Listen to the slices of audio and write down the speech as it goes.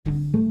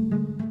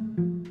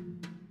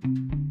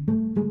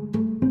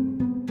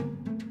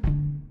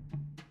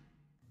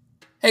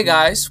Hey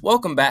guys,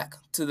 welcome back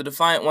to the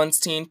Defiant Ones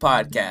Teen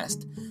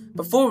Podcast.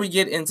 Before we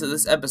get into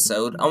this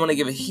episode, I want to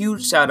give a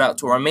huge shout out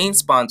to our main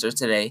sponsor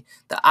today,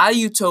 the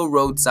IUTO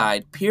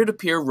Roadside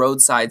peer-to-peer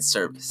roadside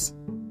service.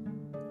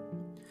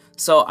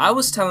 So I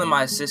was telling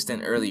my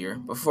assistant earlier,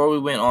 before we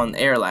went on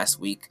air last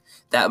week,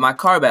 that my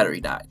car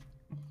battery died.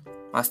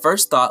 My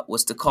first thought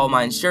was to call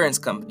my insurance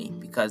company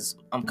because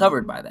I'm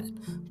covered by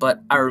that,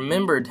 but I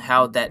remembered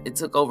how that it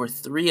took over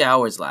 3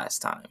 hours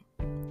last time.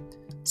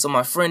 So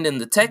my friend in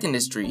the tech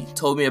industry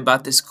told me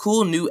about this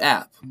cool new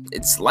app.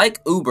 It's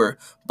like Uber,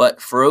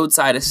 but for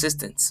roadside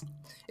assistance.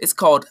 It's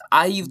called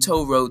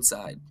IUTO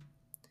Roadside.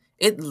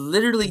 It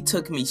literally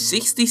took me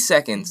 60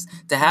 seconds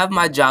to have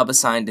my job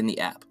assigned in the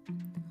app.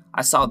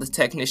 I saw the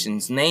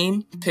technician's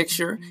name,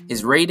 picture,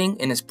 his rating,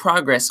 and his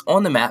progress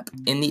on the map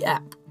in the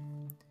app.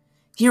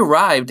 He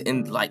arrived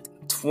in like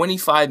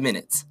 25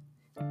 minutes.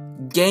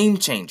 Game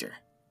changer.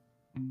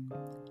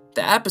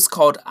 The app is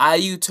called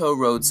IUTO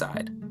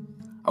Roadside.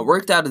 I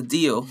worked out a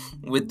deal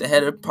with the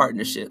head of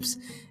partnerships,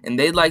 and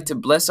they'd like to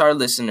bless our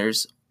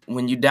listeners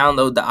when you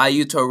download the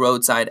IUTO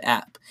Roadside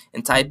app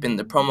and type in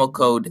the promo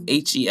code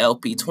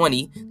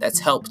HELP20,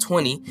 that's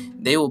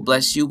HELP20, they will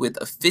bless you with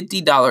a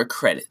 $50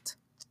 credit.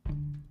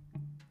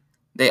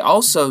 They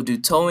also do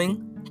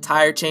towing,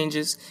 tire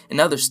changes,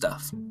 and other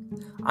stuff.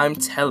 I'm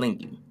telling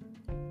you,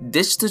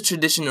 ditch the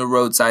traditional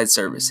roadside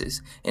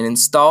services and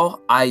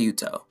install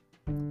IUTO.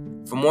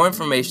 For more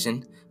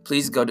information,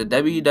 please go to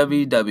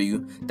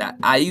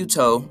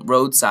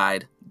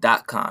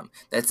www.iutoroadside.com.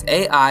 That's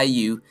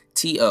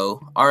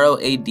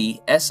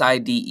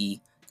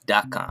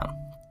AIUTOROADSIDE.com.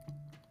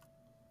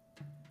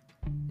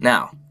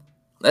 Now,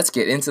 let's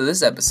get into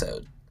this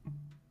episode.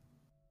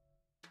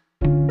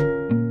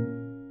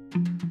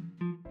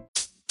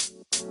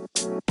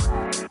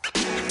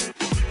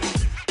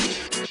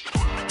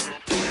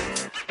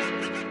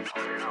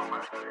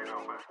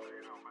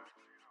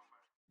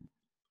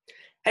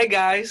 Hey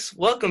guys,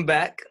 welcome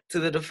back to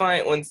the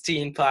Defiant Ones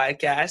Teen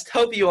Podcast.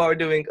 Hope you are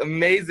doing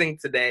amazing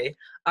today.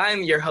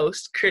 I'm your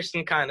host,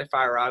 Christian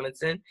Kindafire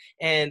Robinson,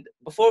 and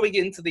before we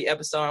get into the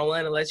episode, I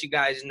want to let you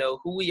guys know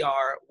who we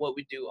are, what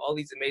we do, all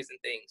these amazing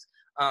things.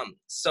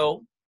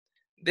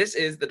 This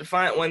is the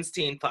Defiant Ones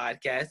Teen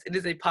Podcast. It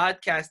is a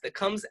podcast that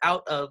comes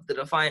out of the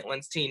Defiant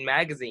Ones Teen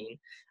magazine,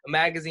 a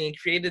magazine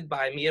created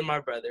by me and my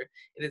brother.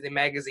 It is a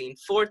magazine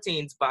for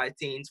teens by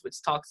teens,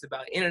 which talks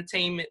about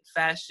entertainment,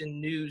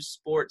 fashion, news,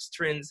 sports,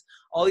 trends,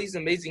 all these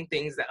amazing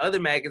things that other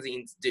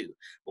magazines do.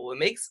 But what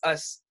makes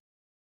us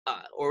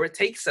it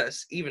takes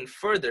us even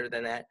further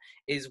than that,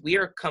 is we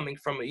are coming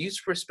from a youth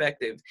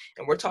perspective,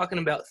 and we're talking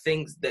about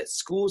things that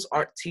schools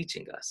aren't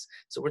teaching us.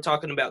 So we're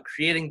talking about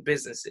creating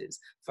businesses,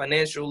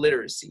 financial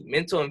literacy,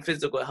 mental and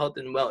physical health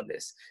and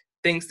wellness,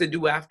 things to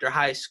do after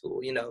high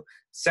school,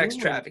 sex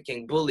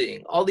trafficking,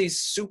 bullying, all these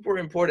super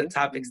important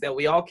topics that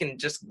we all can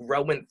just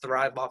grow and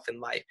thrive off in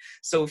life.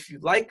 So if you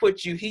like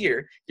what you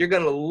hear, you're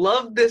going to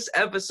love this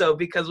episode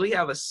because we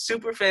have a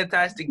super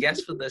fantastic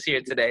guest with us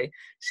here today.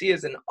 She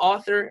is an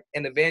author,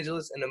 an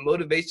evangelist, and a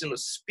motivational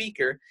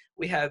speaker.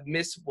 We have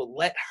Miss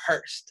Willette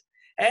Hurst.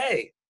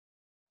 Hey.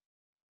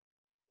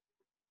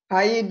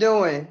 How you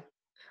doing?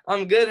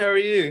 I'm good. How are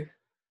you?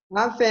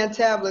 I'm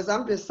fantabulous.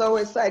 I'm just so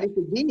excited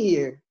to be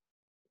here.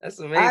 That's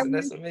amazing.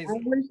 I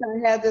wish I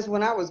had this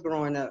when I was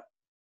growing up.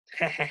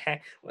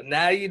 Well,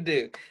 now you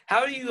do.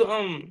 How are you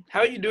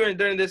doing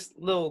during this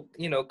little,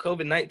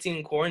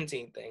 COVID-19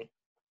 quarantine thing?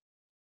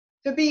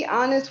 To be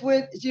honest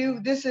with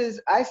you,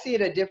 I see it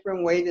a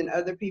different way than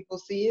other people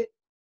see it.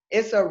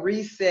 It's a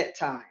reset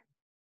time.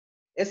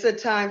 It's a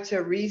time to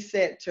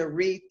reset, to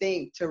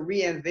rethink, to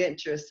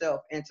reinvent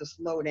yourself, and to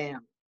slow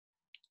down.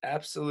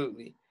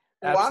 Absolutely.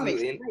 Well, I'm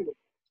excited.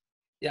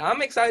 Yeah,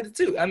 I'm excited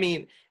too. I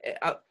mean,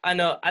 I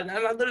know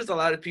there's a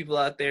lot of people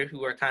out there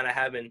who are kind of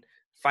having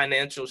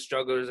financial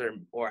struggles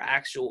or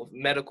actual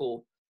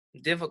medical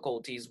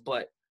difficulties,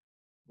 but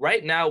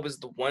right now is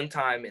the one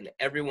time in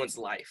everyone's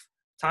life.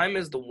 Time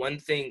is the one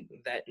thing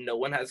that no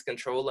one has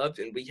control of,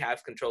 and we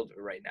have control of it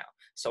right now.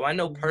 So I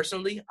know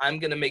personally, I'm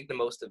going to make the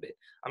most of it.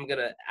 I'm going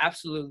to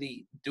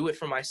absolutely do it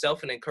for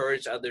myself and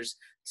encourage others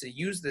to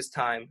use this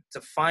time to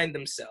find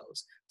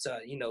themselves, to,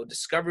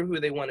 discover who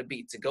they want to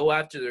be, to go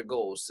after their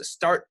goals, to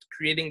start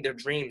creating their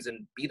dreams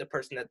and be the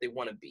person that they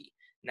want to be.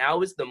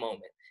 Now is the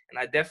moment. And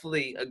I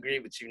definitely agree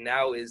with you.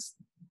 Now is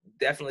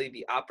definitely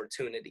the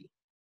opportunity.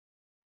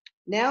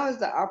 Now is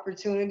the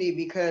opportunity,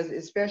 because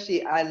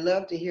especially I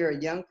love to hear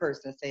a young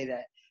person say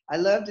that. I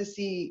love to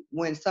see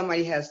when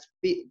somebody has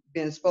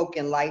been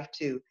spoken life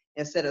to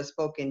instead of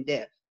spoken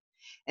death.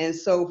 And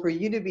so for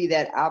you to be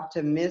that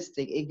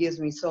optimistic, it gives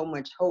me so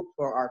much hope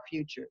for our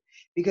future.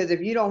 Because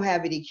if you don't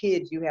have any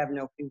kids, you have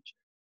no future.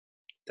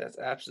 That's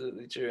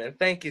absolutely true. And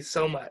thank you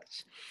so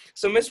much.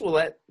 So Miss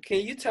Willette, can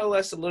you tell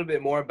us a little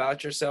bit more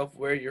about yourself,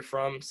 where you're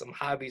from, some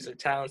hobbies or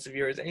talents of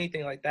yours,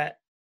 anything like that?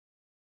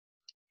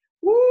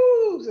 Woo!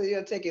 So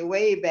you'll take it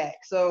way back.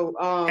 So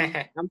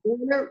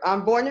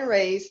I'm born and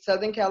raised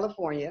Southern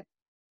California,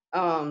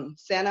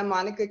 Santa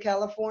Monica,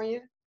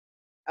 California,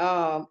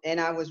 and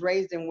I was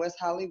raised in West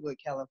Hollywood,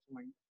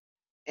 California.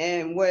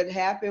 And what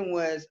happened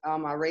was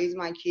I raised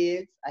my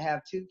kids. I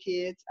have 2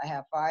 kids. I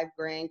have 5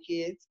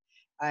 grandkids.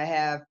 I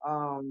have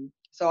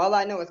so all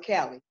I know is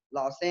Cali,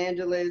 Los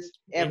Angeles,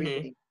 Mm-hmm.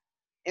 everything.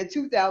 In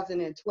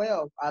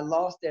 2012, I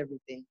lost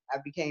everything. I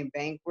became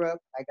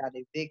bankrupt. I got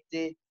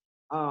evicted.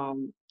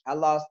 I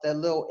lost that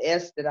little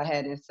S that I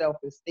had in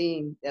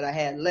self-esteem that I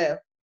had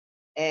left.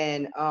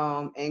 And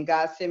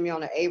God sent me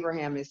on an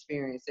Abraham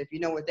experience. If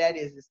you know what that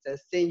is, it's to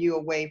send you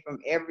away from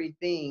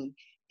everything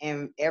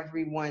and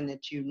everyone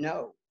that you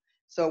know.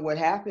 So what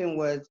happened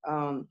was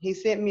he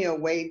sent me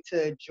away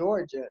to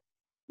Georgia.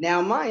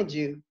 Now, mind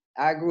you,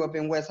 I grew up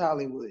in West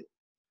Hollywood.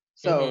 Mm-hmm.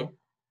 So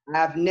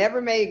I've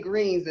never made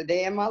greens a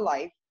day in my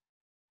life.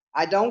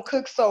 I don't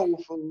cook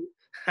soul food.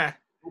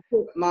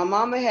 My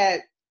mama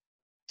had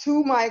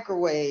 2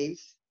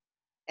 microwaves,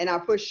 and I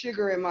put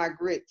sugar in my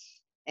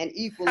grits and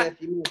equal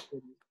if you mix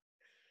it.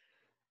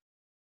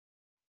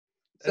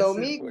 So That's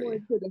it me for you.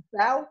 going to the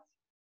South,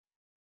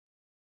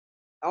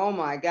 oh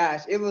my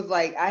gosh, it was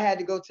like I had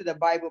to go to the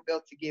Bible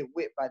Belt to get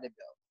whipped by the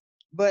belt.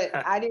 But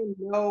I didn't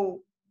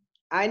know,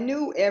 I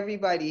knew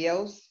everybody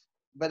else,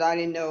 but I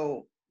didn't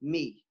know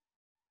me.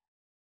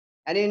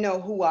 I didn't know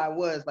who I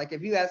was. Like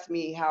if you asked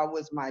me how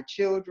was my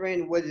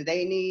children, what did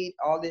they need,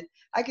 all this,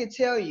 I could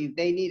tell you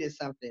they needed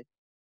something.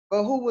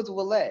 But who was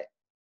Willette?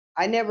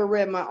 I never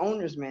read my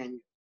owner's manual.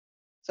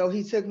 So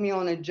he took me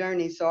on a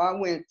journey. So I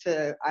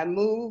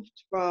moved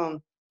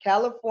from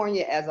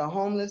California as a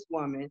homeless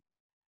woman,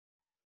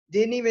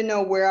 didn't even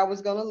know where I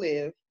was going to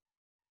live,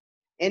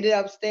 ended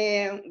up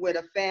staying with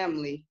a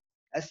family,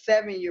 a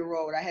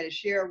 7-year-old I had to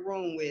share a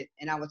room with,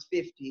 and I was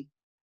 50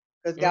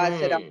 because God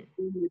said I Mm. was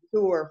doing the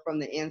tour from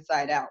the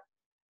inside out.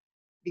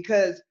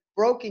 Because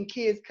broken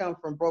kids come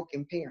from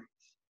broken parents.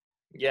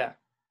 Yeah.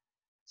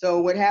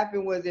 So what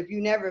happened was if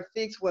you never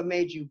fix what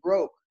made you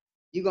broke,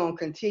 you're going to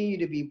continue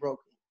to be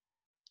broken.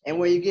 And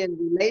when Mm-hmm. you get in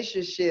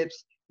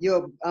relationships,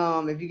 you'll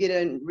if you get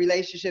in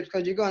relationships,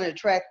 because you're going to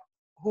attract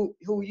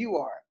who you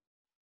are.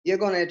 You're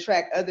going to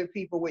attract other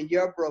people with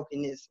your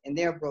brokenness and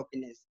their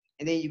brokenness,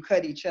 and then you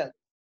cut each other.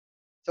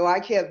 So I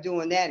kept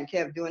doing that and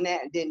kept doing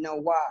that and didn't know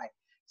why.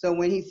 So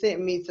when he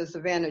sent me to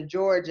Savannah,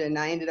 Georgia, and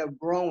I ended up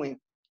growing,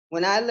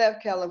 when I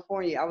left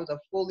California, I was a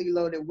fully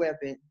loaded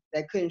weapon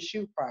that couldn't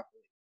shoot properly.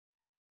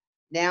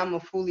 Now I'm a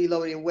fully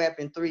loaded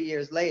weapon 3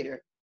 years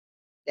later.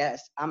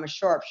 I'm a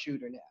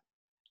sharpshooter now.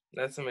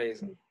 That's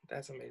amazing.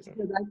 That's amazing.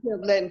 Because I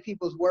kept letting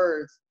people's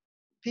words,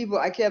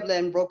 I kept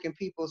letting broken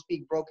people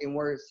speak broken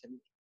words to me.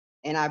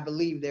 And I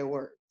believe their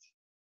words.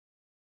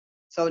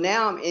 So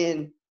now I'm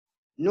in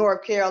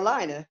North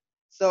Carolina.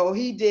 So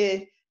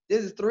this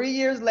is 3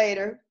 years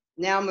later.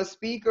 Now I'm a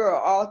speaker,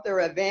 an author,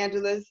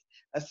 evangelist,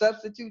 a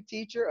substitute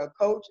teacher, a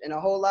coach, and a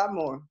whole lot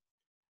more.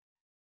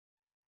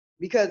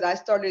 Because I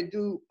started to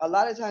do, a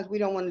lot of times we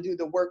don't want to do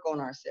the work on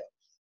ourselves.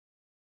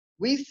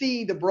 We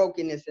see the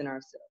brokenness in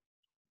ourselves.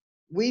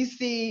 We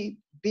see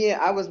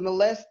I was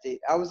molested.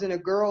 I was in a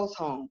girl's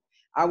home.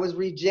 I was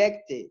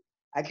rejected.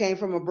 I came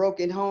from a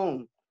broken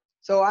home.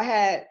 So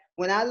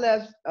when I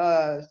left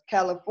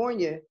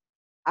California,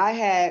 I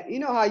had, you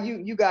know how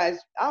you guys,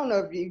 I don't know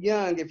if you're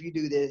young, if you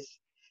do this,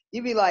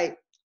 you be like,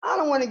 I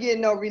don't want to get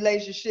in no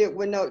relationship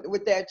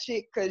with that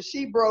chick because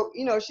she broke,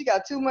 she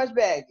got too much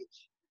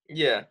baggage.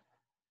 Yeah.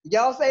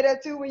 Y'all say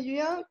that too when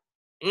you're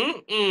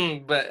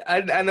young? But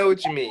I know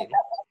what you mean.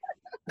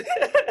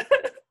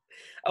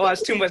 I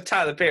watched too much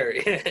Tyler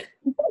Perry.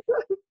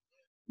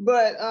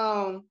 But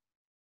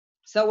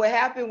so what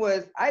happened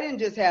was I didn't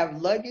just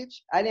have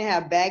luggage, I didn't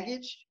have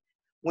baggage.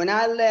 When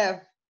I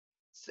left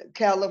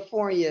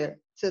California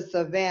to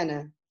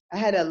Savannah, I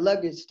had a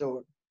luggage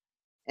store.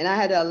 And I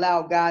had to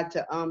allow God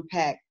to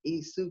unpack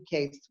each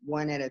suitcase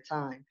one at a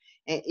time.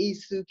 And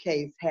each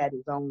suitcase had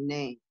its own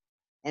name.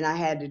 And I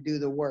had to do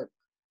the work.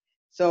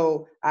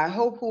 So I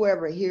hope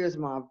whoever hears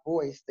my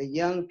voice, the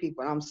young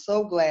people, I'm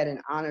so glad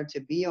and honored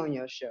to be on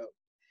your show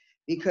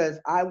because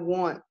I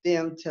want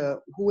them to,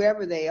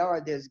 whoever they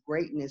are, there's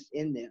greatness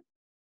in them.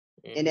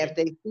 And Mm-hmm. if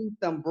they see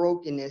some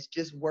brokenness,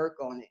 just work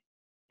on it.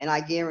 And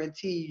I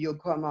guarantee you'll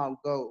come out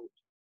gold.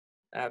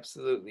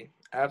 Absolutely.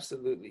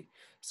 Absolutely.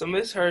 So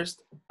Miss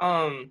Hurst,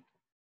 coming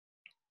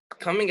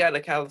out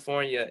of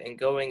California and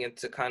going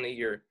into kind of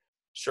your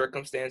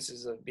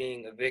circumstances of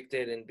being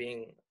evicted and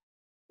being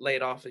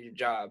laid off of your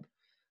job,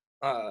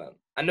 I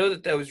know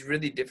that was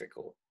really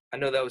difficult. I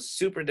know that was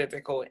super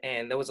difficult,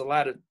 and there was a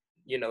lot of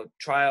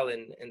trial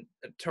and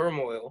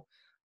turmoil.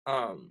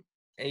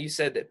 And you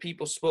said that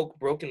people spoke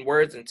broken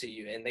words into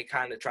you, and they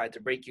kind of tried to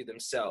break you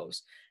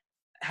themselves.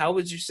 How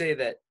would you say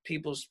that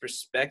people's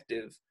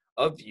perspective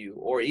of you,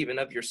 or even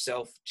of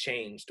yourself,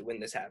 changed when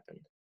this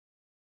happened?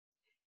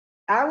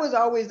 I was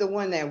always the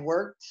one that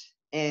worked,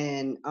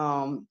 and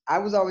I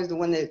was always the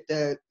one that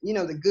the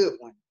good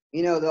one.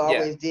 That Yeah.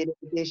 always did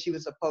everything she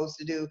was supposed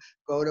to do: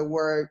 go to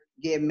work,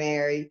 get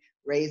married,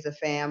 raise a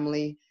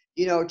family.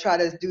 Try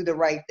to do the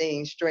right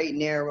thing, straight and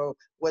narrow.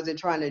 Wasn't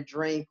trying to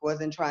drink,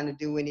 wasn't trying to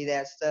do any of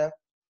that stuff.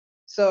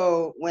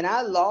 So when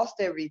I lost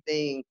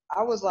everything,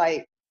 I was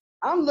like,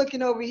 I'm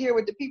looking over here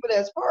with the people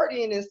that's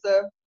partying and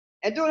stuff,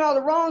 and doing all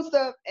the wrong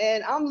stuff,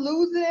 and I'm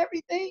losing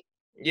everything.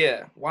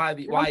 Yeah. Why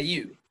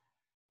you?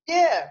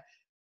 Yeah,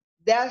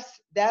 that's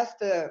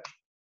the,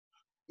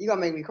 you're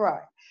gonna make me cry.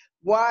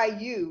 Why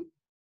you?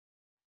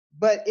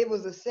 But it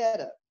was a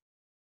setup.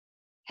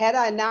 Had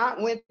I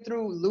not went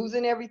through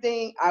losing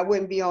everything, I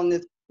wouldn't be on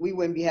this. We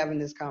wouldn't be having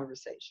this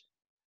conversation.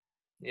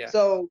 Yeah.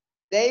 So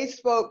they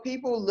spoke.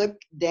 People look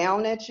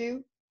down at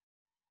you.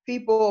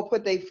 People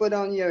put their foot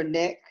on your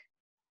neck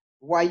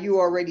while you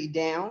already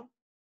down.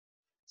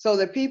 So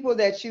the people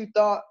that you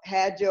thought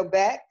had your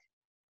back,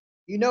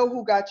 you know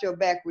who got your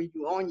back when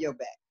you on your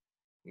back.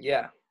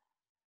 Yeah.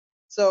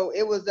 So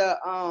it was a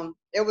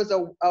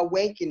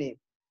awakening.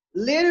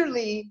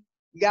 Literally,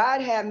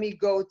 God had me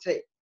go to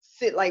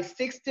sit like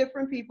 6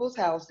 different people's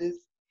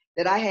houses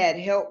that I had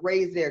helped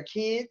raise their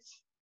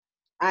kids.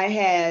 I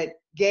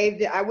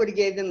would have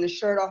gave them the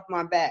shirt off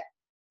my back.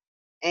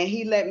 And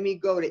he let me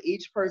go to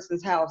each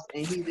person's house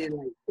and he did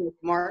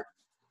like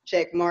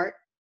check mark.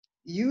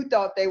 You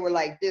thought they were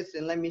like this,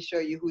 and let me show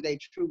you who they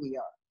truly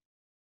are.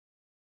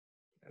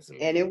 That's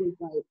amazing. And it was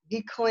like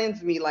he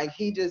cleansed me, like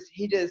he just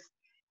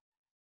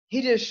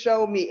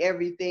showed me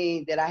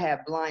everything that I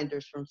had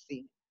blinders from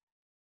seeing.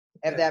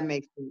 If that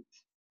makes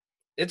sense.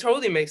 It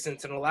totally makes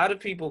sense. And a lot of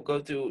people go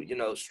through,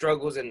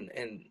 struggles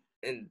and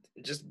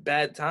just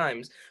bad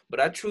times. But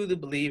I truly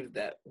believe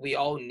that we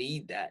all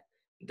need that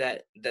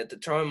the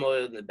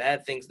turmoil and the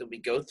bad things that we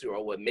go through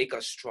are what make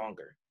us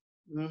stronger.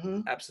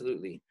 Mm-hmm.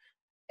 Absolutely.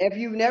 If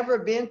you've never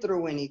been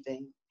through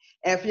anything,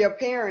 if your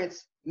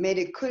parents made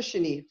it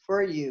cushiony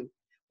for you,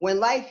 when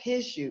life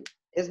hits you,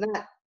 it's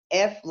not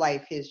if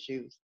life hits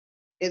you,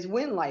 it's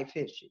when life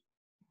hits you.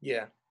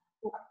 Yeah.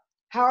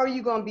 How are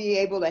you going to be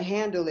able to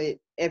handle it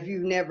if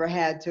you've never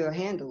had to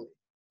handle it?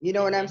 You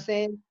know what I'm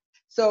saying?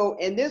 So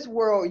in this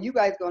world, you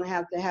guys going to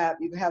have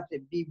to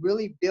be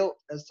really built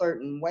a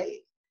certain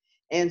way.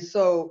 And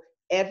so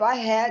if I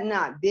had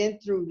not been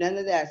through none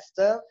of that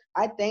stuff,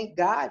 I thank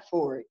God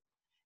for it,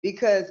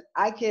 because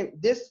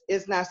this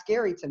is not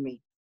scary to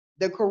me.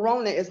 The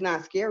corona is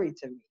not scary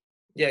to me.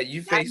 Yeah,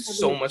 you face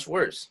so much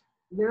worse.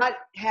 Not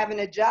having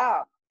a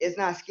job is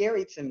not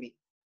scary to me.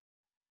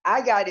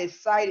 I got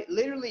excited,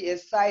 literally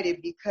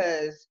excited,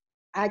 because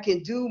I can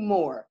do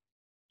more.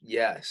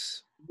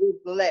 Yes. With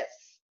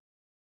less.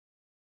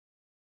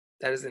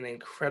 That is an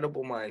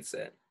incredible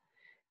mindset.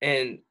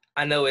 And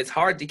I know it's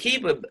hard to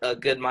keep a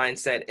good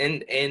mindset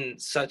in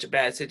such a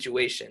bad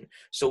situation.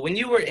 So when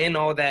you were in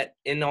all that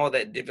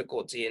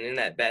difficulty and in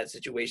that bad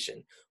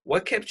situation,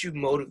 what kept you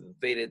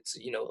motivated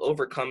to,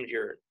 overcome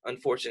your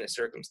unfortunate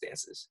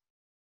circumstances?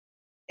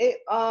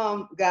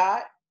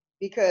 God,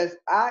 because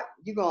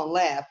you're gonna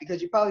laugh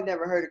because you probably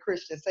never heard a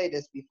Christian say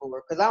this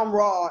before. Because I'm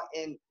raw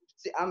and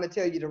I'm gonna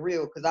tell you the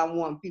real, because I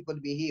want people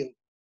to be healed.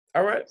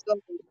 All right. So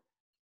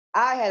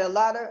I had a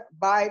lot of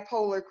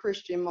bipolar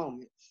Christian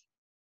moments.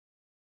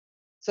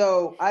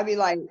 So I'd be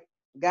like,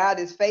 God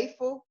is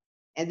faithful.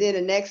 And then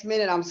the next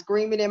minute I'm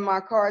screaming in my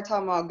car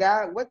talking about,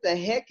 God, what the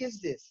heck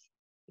is this?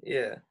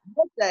 Yeah.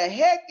 What the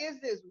heck is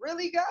this?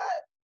 Really, God?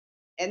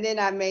 And then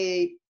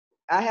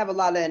I have a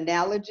lot of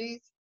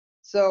analogies.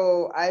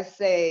 So I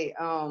say,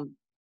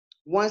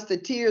 once the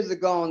tears are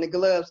gone, the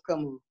gloves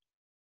come on.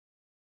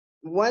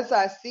 Once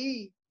I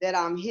see that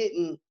I'm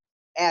hitting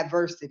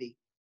adversity,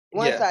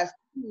 once I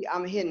see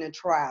I'm hitting a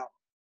trial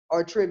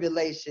or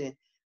tribulation,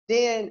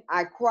 then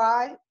I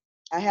cry,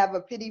 I have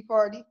a pity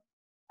party,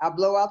 I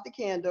blow out the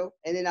candle,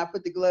 and then I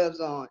put the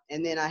gloves on,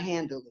 and then I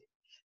handle it.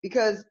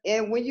 Because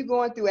when you're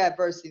going through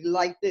adversity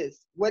like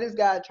this, what is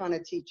God trying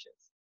to teach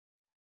us?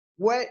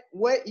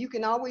 What you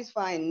can always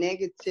find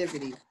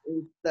negativity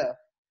in stuff,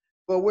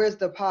 but where's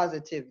the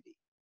positivity?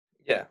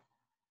 Yeah.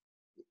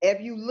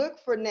 If you look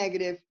for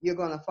negative, you're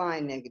going to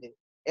find negative.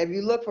 If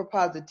you look for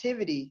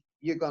positivity,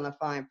 you're going to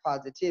find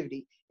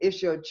positivity.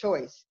 It's your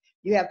choice.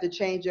 You have to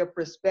change your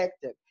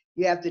perspective.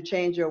 You have to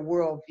change your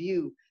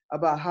worldview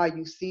about how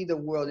you see the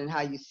world and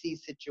how you see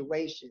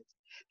situations.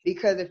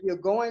 Because if you're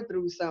going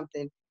through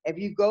something, if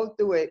you go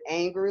through it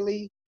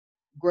angrily,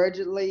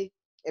 grudgingly,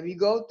 if you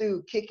go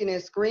through kicking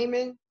and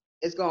screaming,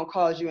 it's going to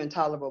cause you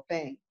intolerable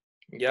pain.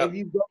 Yep. If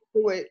you go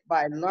through it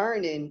by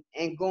learning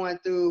and going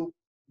through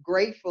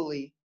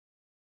gratefully,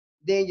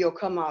 then you'll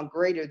come out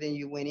greater than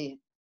you went in.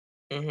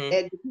 Mm-hmm.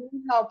 And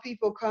depending how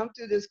people come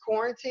through this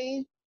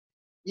quarantine,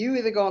 you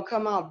either going to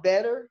come out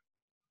better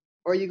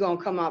or you're going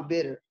to come out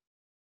bitter.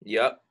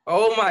 Yep.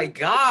 Oh my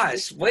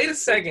gosh. Wait a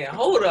second.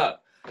 Hold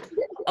up.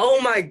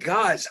 Oh my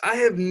gosh. I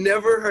have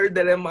never heard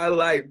that in my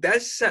life.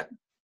 That's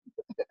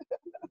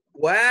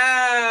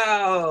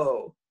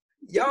wow.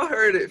 Y'all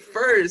heard it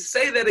first.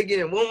 Say that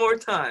again one more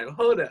time.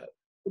 Hold up.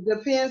 It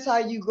depends how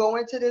you go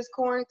into this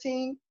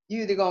quarantine.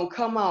 You either going to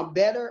come out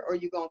better or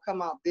you're going to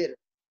come out bitter.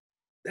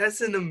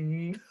 That's an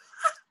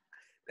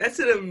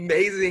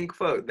amazing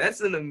quote.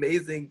 That's an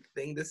amazing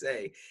thing to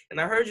say. And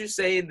I heard you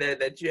say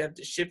that you have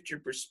to shift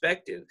your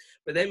perspective,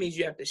 but that means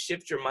you have to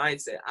shift your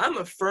mindset. I'm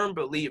a firm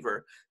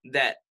believer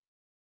that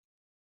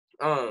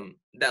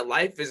that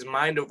life is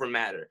mind over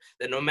matter,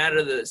 that no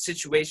matter the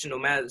situation, no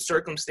matter the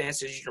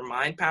circumstances, your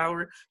mind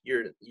power,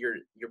 your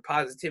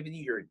positivity,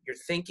 your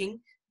thinking,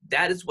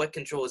 that is what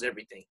controls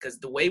everything. Because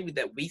the way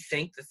that we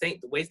think, the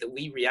ways that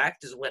we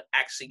react is what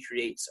actually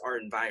creates our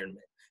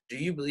environment. Do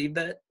you believe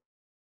that?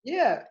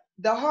 Yeah,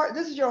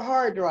 this is your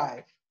hard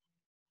drive.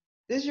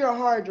 This is your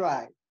hard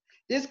drive.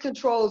 This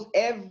controls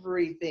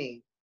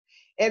everything.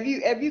 If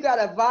you got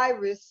a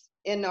virus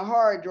in the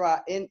hard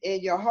drive, in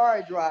your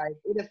hard drive,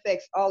 it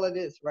affects all of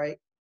this, right?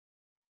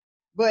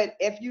 But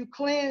if you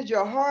cleanse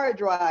your hard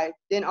drive,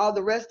 then all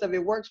the rest of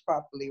it works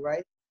properly,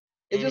 right?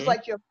 It's just Mm-hmm.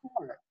 like your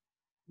car.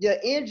 Your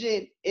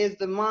engine is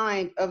the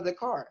mind of the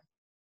car.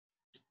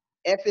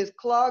 If it's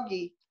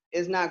cloggy,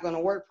 it's not going to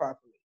work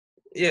properly.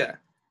 Yeah.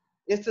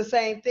 It's the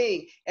same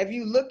thing. If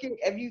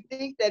you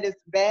think that it's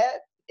bad,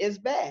 it's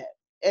bad.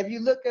 If you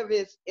look at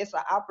it's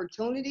an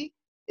opportunity,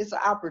 it's an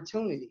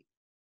opportunity.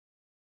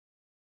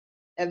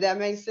 If that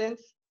makes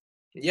sense.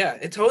 Yeah,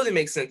 it totally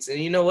makes sense. And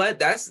you know what?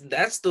 That's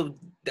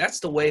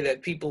the way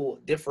that people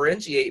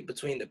differentiate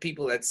between the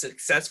people that's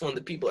successful and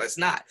the people that's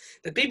not.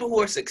 The people who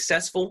are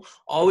successful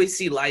always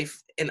see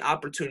life and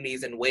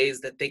opportunities in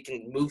ways that they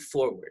can move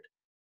forward.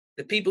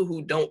 The people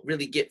who don't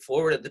really get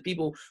forward, the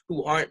people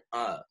who aren't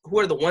who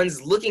are the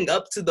ones looking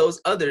up to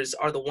those others,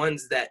 are the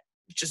ones that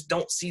just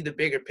don't see the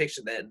bigger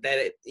picture, that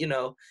it, you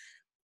know,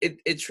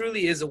 it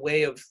truly is a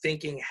way of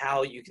thinking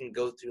how you can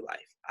go through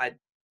life.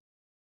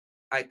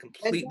 I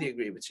completely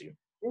agree with you.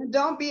 And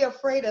don't be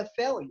afraid of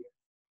failure.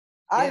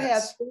 I have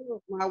Yes.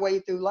 failed my way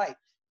through life.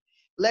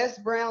 Les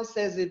Brown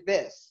says it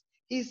best.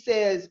 He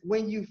says,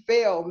 when you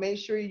fail, make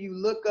sure you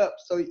look up.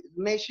 So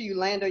make sure you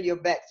land on your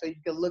back so you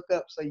can look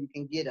up so you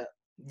can get up.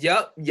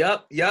 Yup.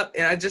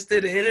 And I just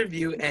did an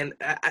interview, and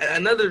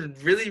another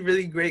really,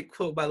 really great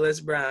quote by Les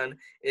Brown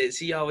is,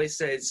 he always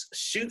says,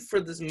 shoot for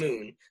this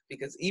moon,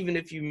 because even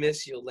if you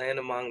miss, you'll land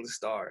among the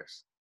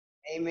stars.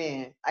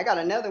 Amen. I got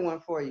another one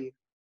for you.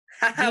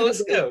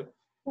 Let's go.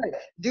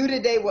 Do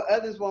today what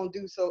others won't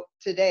do so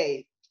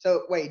today.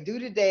 So wait, do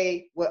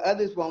today what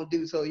others won't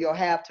do so you'll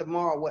have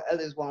tomorrow what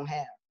others won't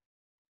have.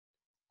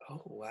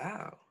 Oh,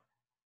 wow.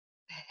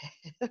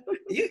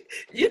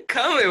 you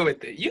coming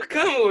with it. You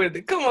coming with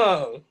it. Come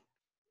on.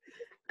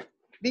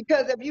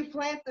 Because if you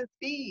plant the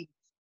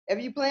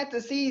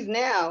seeds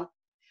now,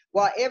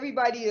 while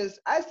everybody is,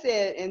 I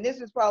said, and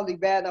this is probably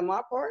bad on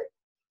my part,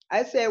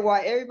 I said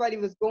while everybody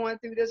was going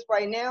through this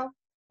right now,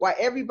 while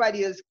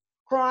everybody is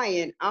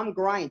crying, I'm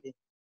grinding.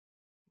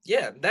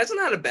 Yeah, that's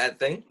not a bad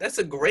thing. That's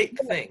a great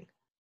thing.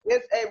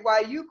 It's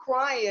while you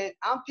crying,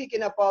 I'm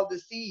picking up all the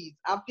seeds.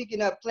 I'm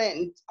picking up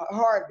planting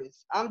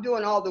harvest. I'm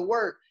doing all the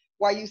work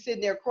while you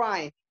sitting there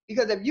crying.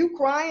 Because if you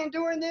crying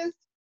during this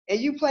and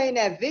you playing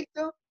that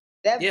victim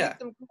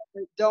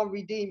don't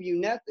redeem you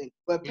nothing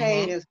but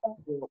pain and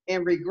sorrow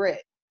and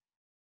regret.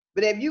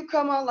 But if you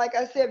come on, like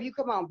I said, if you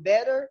come on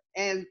better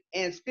and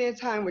spend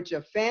time with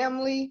your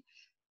family,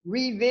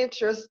 reinvent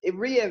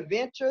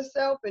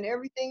yourself and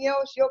everything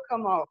else, you'll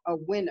come out a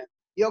winner.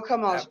 You'll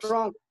come out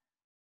stronger.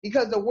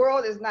 Because the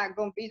world is not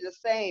going to be the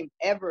same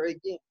ever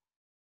again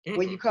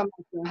when you come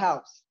out your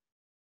house.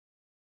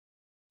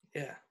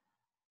 Yeah,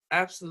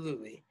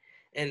 absolutely.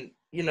 And,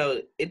 you know,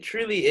 it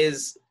truly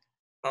is,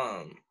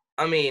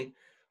 I mean,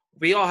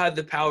 we all have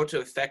the power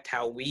to affect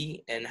how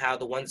we and how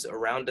the ones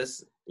around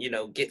us, you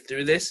know, get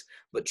through this,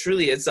 but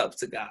truly it's up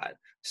to God.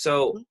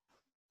 So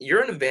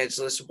you're an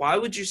evangelist. Why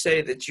would you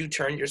say that you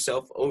turned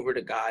yourself over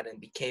to God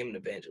and became an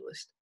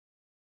evangelist?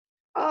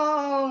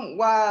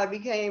 Why I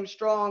became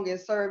strong and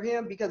served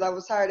him because I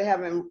was tired of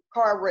having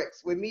car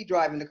wrecks with me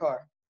driving the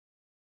car.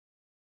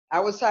 I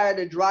was tired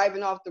of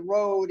driving off the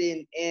road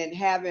and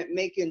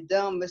making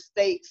dumb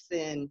mistakes,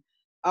 and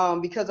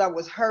because I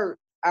was hurt,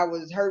 I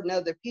was hurting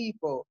other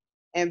people,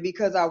 and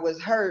because I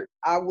was hurt,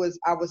 I was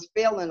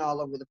failing all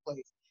over the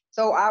place.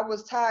 So I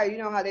was tired. You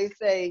know how they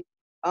say,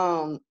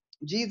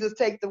 Jesus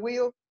take the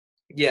wheel?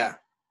 Yeah.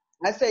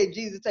 I say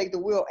Jesus take the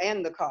wheel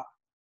and the car.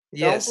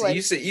 Yes,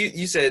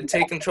 you said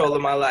take control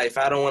of my life.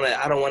 I don't want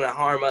to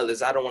harm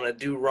others. I don't want to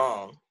do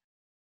wrong.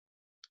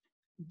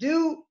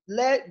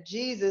 Let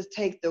Jesus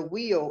take the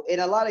wheel.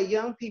 And a lot of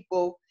young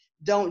people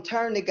don't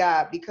turn to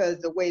God because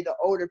the way the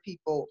older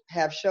people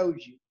have showed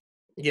you.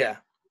 Yeah.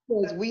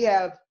 Because we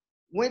have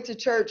went to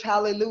church,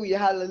 hallelujah,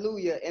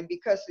 hallelujah, and be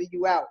cussing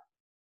you out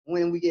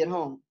when we get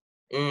home.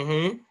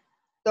 Mm-hmm.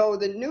 So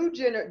the new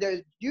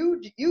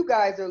you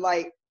guys are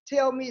like,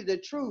 tell me the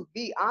truth.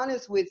 Be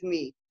honest with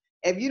me.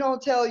 If you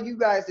don't tell you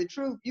guys the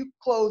truth, you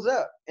close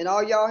up, and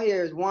all y'all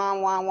hear is wah,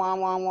 wah, wah,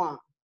 wah, wah.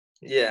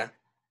 Yeah.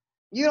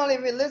 You don't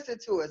even listen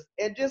to us.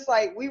 And just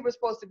like we were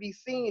supposed to be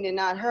seen and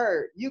not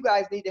heard, you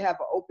guys need to have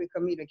an open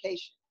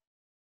communication.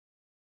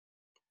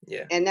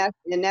 Yeah. And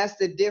that's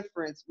the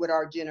difference with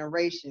our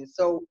generation.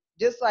 So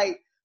just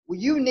like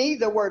you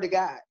need the word of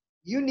God,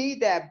 you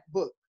need that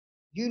book,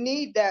 you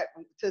need that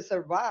to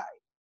survive.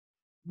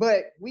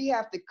 But we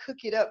have to cook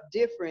it up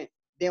different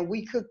than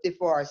we cooked it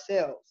for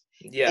ourselves.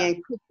 Yeah. And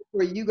cook it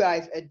for you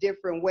guys a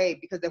different way.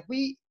 Because if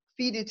we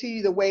feed it to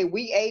you the way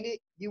we ate it,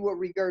 you will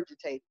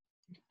regurgitate it.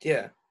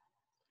 Yeah.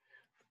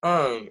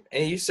 And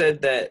you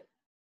said that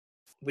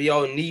we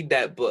all need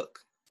that book.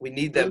 We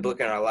need that Mhm. book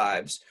in our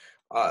lives.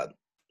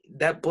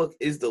 That book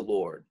is the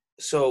Lord.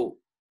 So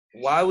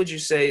why would you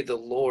say the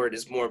Lord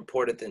is more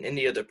important than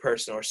any other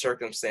person or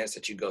circumstance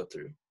that you go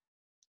through?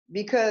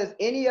 Because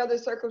any other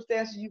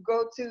circumstances you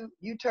go to,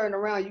 you turn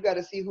around, you got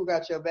to see who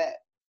got your back.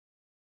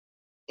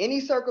 Any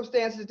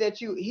circumstances that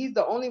he's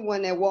the only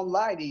one that won't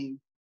lie to you.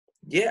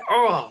 Yeah.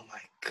 Oh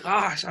my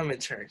gosh, I'm in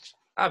church.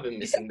 I've been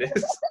missing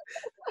this.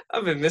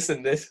 I've been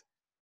missing this.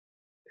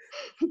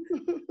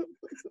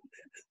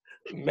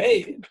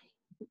 Man,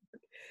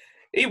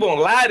 he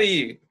won't lie to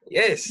you.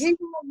 Yes. He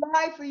won't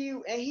lie for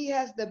you, and he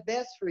has the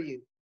best for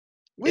you.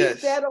 We Yes.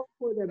 settle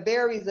for the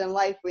berries in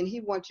life when he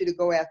wants you to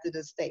go after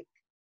the steak.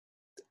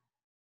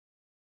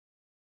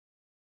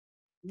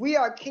 We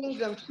are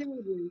kingdom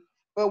children,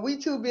 but we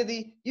too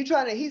busy.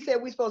 He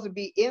said we're supposed to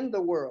be in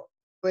the world,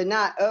 but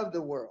not of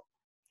the world,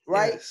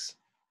 right? Yes.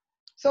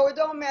 So it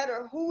don't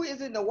matter who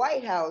is in the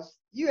White House.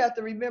 You have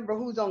to remember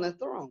who's on the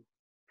throne.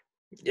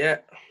 Yeah.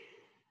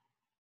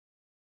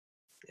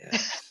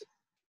 Yes.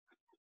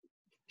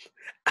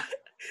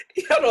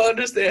 Y'all don't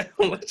understand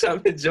how much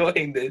I'm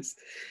enjoying this.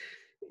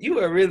 You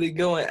are really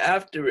going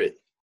after it.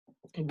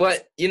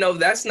 But,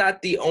 that's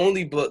not the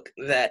only book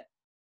that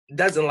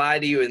doesn't lie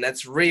to you and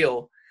that's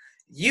real.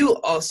 You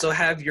also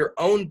have your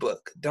own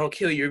book, Don't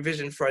Kill Your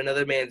Vision for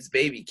Another Man's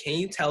Baby. Can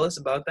you tell us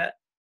about that?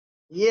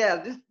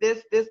 Yeah,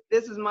 this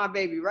is my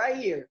baby right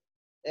here.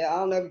 Yeah, I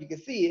don't know if you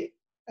can see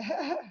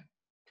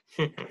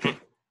it.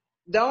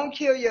 Don't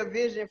kill your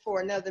vision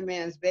for another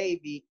man's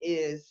baby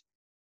is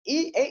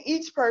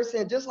each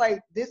person, just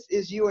like this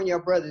is you and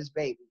your brother's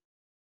baby.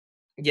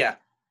 Yeah.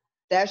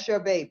 That's your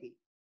baby.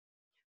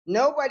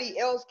 Nobody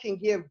else can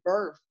give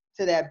birth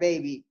to that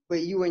baby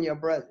but you and your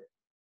brother.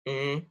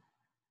 Mm-hmm.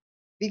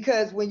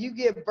 Because when you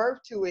give birth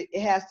to it,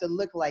 it has to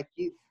look like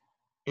you.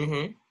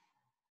 Mm-hmm.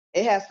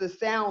 It has to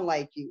sound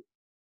like you.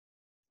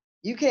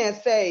 You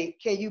can't say,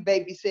 can you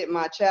babysit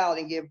my child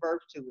and give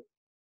birth to it?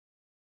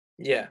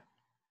 Yeah.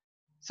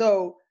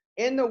 So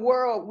in the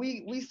world,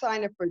 we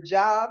sign up for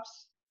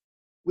jobs,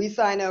 we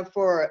sign up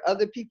for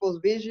other people's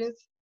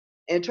visions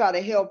and try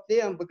to help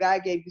them, but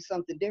God gave you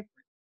something different.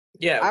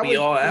 Yeah, I we was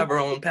all have our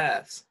own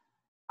paths.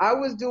 I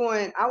was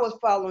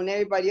following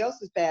everybody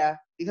else's path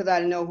because I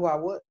didn't know who I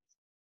was.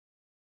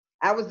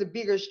 I was the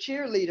biggest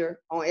cheerleader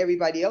on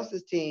everybody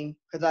else's team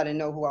because I didn't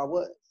know who I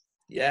was.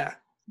 Yeah.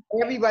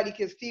 Everybody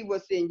can see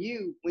what's in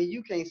you when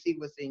you can't see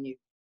what's in you.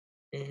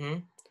 Mm-hmm.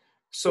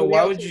 So So why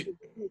they'll would take you?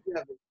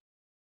 advantage of it.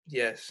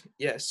 Yes.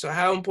 Yes. So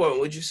how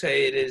important would you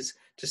say it is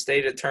to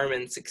stay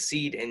determined,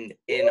 succeed in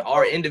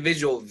our Woo!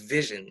 individual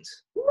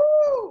visions?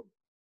 Woo!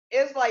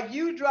 It's like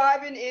you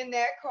driving in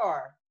that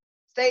car.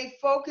 Stay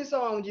focused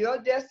on your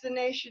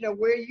destination of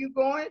where you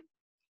going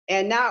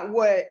and not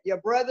what your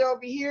brother over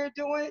here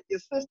doing, your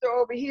sister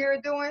over here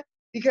doing.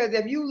 Because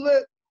if you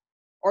look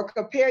or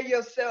compare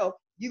yourself,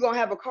 you're going to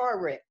have a car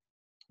wreck.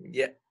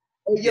 Yeah.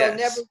 And you'll never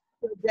Yes. reach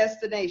your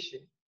destination.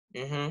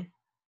 Mm-hmm.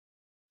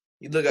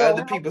 You look at So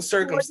other how people's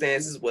important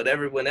circumstances, what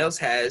everyone else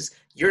has,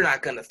 you're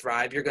not going to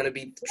thrive. You're going to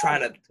be is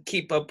trying to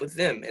keep up with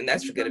them, and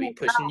that's you're going to going be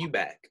to die pushing you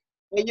back.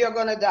 and you're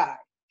going to die.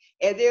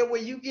 And then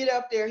when you get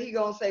up there, he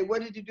going to say,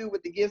 what did you do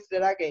with the gifts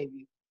that I gave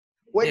you?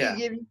 What did he Yeah.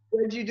 give you?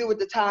 What did you do with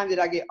the time that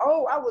I get?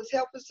 Oh, I was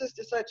helping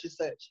sister such and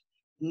such.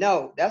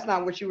 No, that's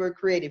not what you were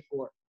created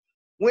for.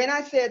 When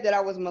I said that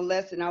I was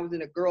molested and I was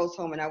in a girl's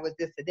home and I was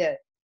this and that,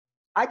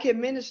 I can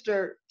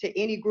minister to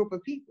any group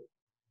of people.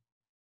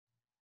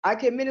 I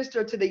can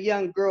minister to the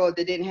young girl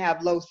that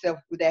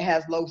that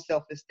has low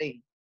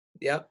self-esteem.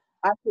 Yep.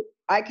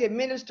 I can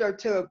minister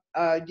to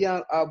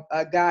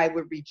a guy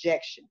with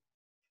rejection.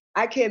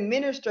 I can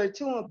minister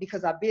to him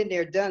because I've been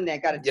there, done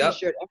that, got a Yep.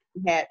 t-shirt and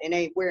a hat and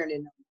ain't wearing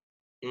it.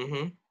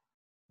 Mm-hmm.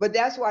 But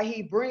that's why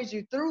he brings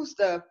you through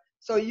stuff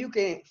so you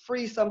can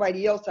free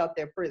somebody else out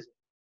their prison.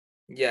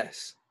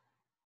 Yes.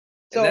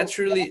 And So that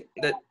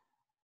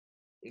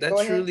go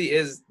ahead. truly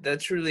is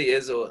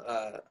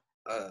a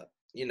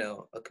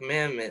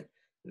commandment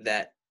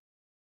that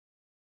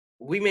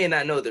we may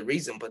not know the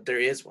reason, but there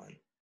is one.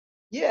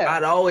 Yeah.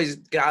 God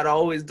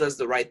always does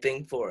the right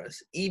thing for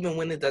us, even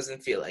when it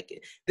doesn't feel like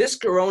it. This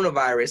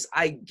coronavirus,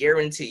 I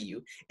guarantee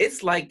you,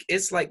 it's like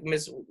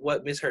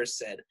what Miss Hurst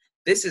said.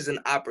 This is an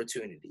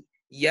opportunity.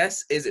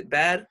 Yes, is it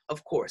bad?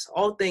 Of course.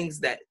 All things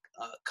that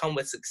come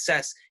with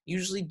success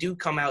usually do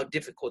come out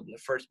difficult in the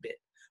first bit,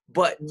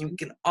 but you Mhm.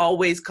 can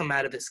always come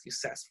out of it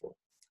successful.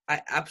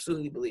 I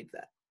absolutely believe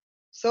that.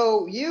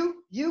 So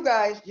you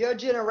guys, your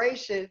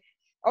generation,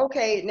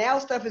 okay, now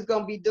stuff is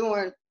gonna be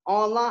doing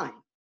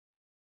online.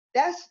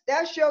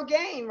 That's your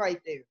game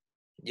right there.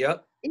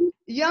 Yep.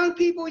 Young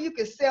people, you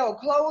could sell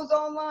clothes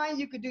online,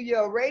 you could do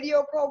your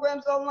radio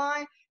programs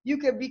online, you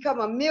could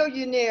become a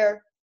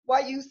millionaire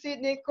while you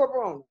sitting in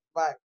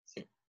coronavirus.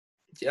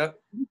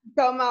 Yep.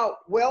 Come out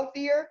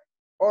wealthier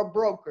or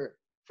broker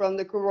from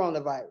the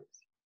coronavirus.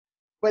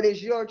 But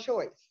it's your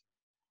choice.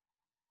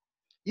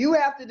 You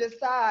have to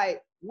decide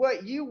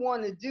what you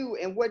want to do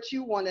and what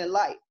you want in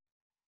life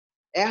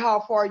and how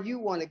far you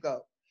want to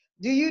go.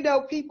 Do you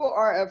know people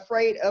are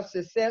afraid of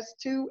success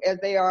too, as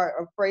they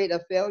are afraid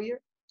of failure?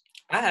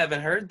 I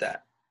haven't heard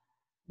that.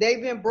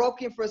 They've been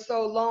broken for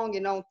so long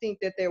and don't think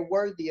that they're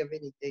worthy of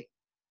anything.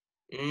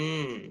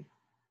 Mm.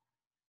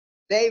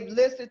 They've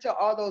listened to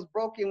all those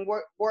broken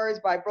words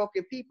by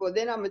broken people.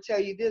 Then I'm going to tell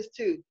you this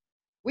too.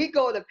 We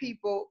go to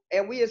people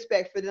and we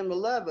expect for them to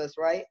love us,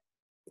 right?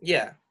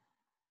 Yeah.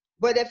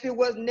 But if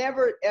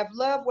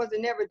love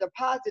wasn't never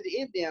deposited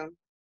in them,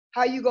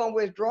 how you going to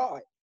withdraw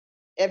it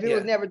if it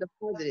was never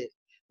deposited?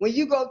 When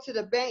you go to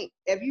the bank,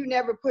 if you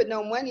never put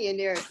no money in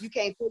there, you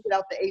can't take it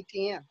out the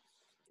ATM.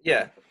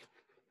 Yeah.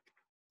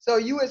 So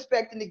you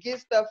expecting to get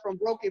stuff from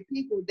broken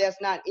people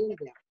that's not in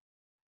them.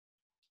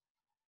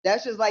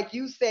 That's just like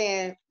you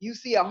saying you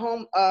see a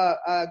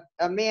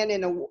man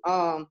in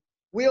a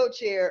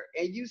wheelchair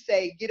and you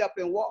say get up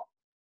and walk.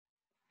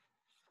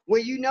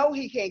 When you know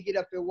he can't get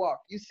up and walk,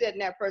 you setting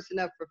that person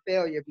up for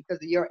failure because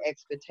of your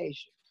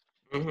expectation.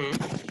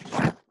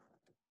 Mm-hmm.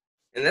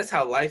 And that's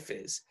how life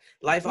is.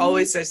 Life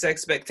always sets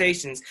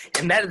expectations,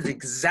 and that is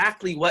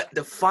exactly what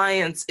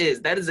defiance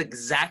is. That is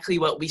exactly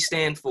what we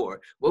stand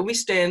for. What we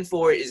stand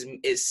for is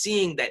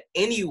seeing that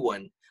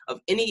anyone of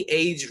any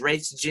age,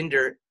 race,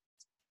 gender,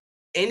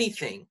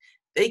 anything,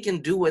 they can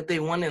do what they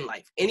want in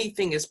life.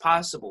 Anything is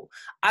possible.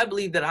 I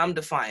believe that I'm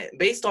defiant.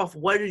 Based off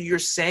what you're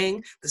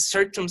saying, the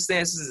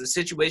circumstances, the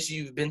situation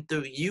you've been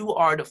through, you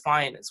are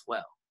defiant as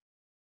well.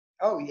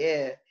 Oh,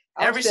 yeah.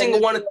 Every single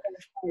one of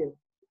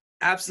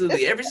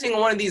Absolutely. Every single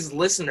one of these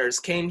listeners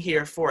came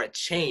here for a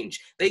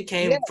change. They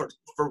came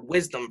for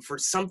wisdom, for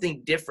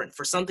something different,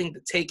 for something to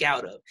take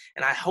out of.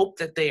 And I hope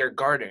that they are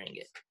garnering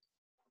it.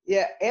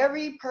 Yeah,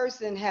 every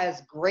person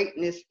has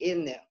greatness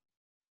in them.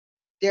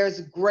 There's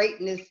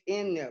greatness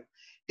in them.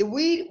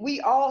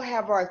 We all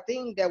have our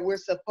thing that we're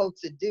supposed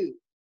to do.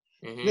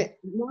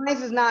 Mm-hmm.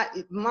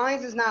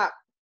 Mine is not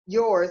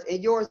yours,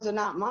 and yours are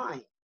not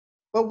mine.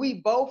 But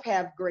we both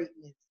have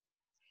greatness.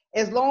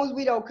 As long as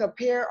we don't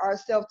compare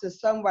ourselves to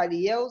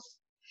somebody else,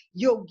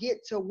 you'll get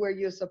to where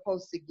you're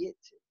supposed to get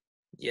to.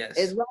 Yes.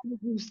 As long as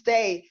you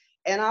stay,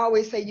 and I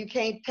always say you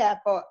can't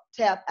tap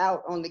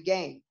out on the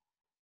game.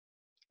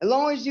 As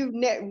long as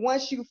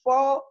once you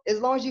fall, as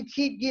long as you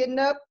keep getting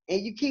up and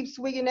you keep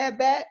swinging that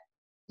bat,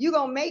 you're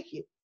going to make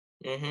it.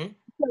 Mm-hmm.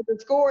 Because the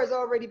score has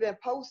already been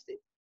posted.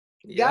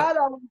 Yep. God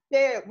already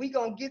said we're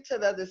going to get to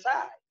the other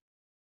side.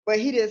 But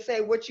he didn't say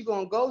what you're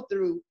going to go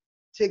through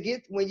to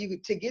get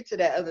to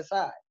that other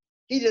side.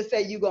 He just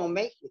said you're going to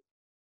make it.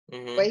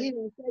 Mm-hmm. But he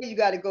didn't say you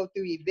got to go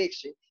through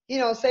eviction. He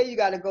don't say you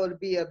got to go to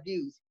be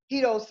abused.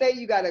 He don't say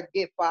you got to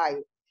get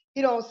fired.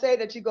 He don't say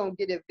that you're going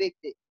to get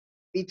evicted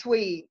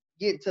between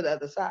getting to the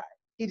other side.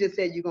 He just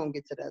said you're going to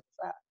get to the other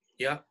side.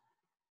 Yeah.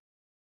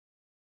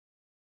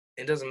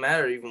 It doesn't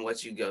matter even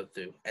what you go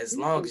through, as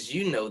long as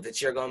you know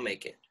that you're going to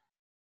make it.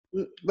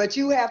 But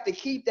you have to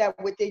keep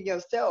that within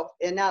yourself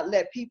and not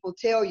let people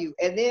tell you.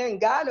 And then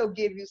God will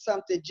give you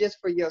something just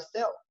for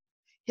yourself.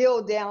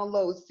 He'll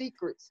download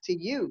secrets to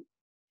you.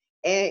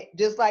 And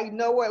just like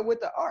Noah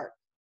with the ark,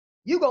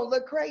 you're going to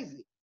look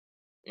crazy.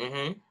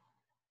 Mm-hmm.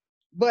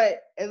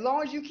 But as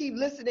long as you keep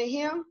listening to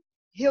him,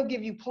 he'll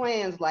give you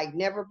plans like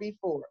never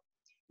before.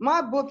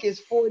 My book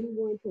is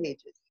 41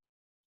 pages.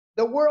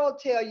 The world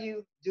tell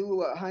you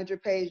do a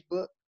 100-page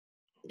book.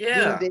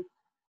 Yeah. Do this,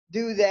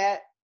 do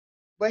that.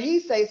 But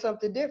he say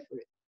something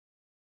different.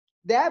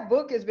 That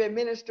book has been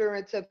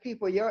ministering to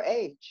people your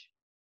age.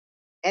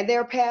 And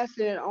they're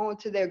passing it on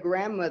to their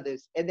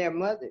grandmothers and their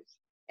mothers.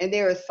 And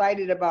they're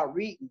excited about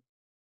reading.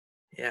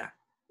 Yeah.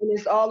 And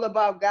it's all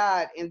about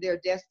God and their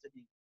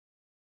destiny.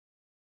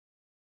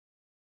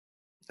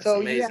 That's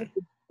so amazing. You have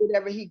to do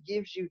whatever he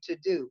gives you to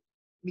do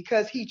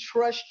because he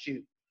trusts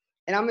you.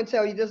 And I'm going to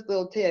tell you this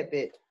little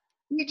tidbit.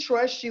 He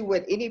trusts you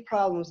with any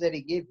problems that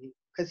he gives you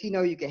because he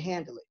knows you can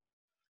handle it.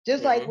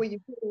 Just like when you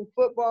put in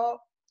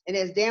football and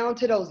it's down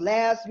to those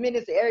last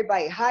minutes,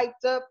 everybody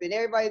hyped up and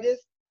everybody this,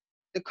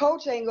 the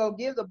coach ain't going to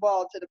give the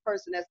ball to the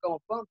person that's going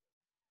to fumble.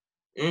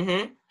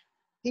 Mm-hmm.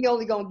 He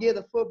only going to give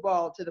the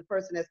football to the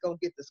person that's going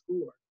to get the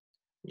score.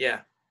 Yeah.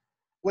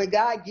 When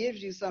God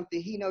gives you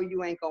something, he know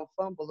you ain't going to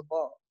fumble the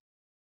ball.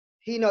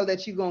 He know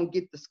that you're going to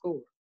get the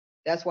score.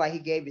 That's why he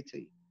gave it to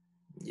you.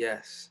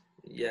 Yes.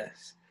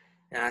 Yes.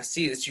 And I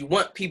see that you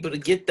want people to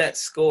get that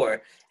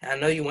score. And I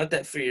know you want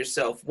that for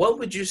yourself. What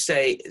would you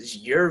say is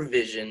your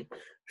vision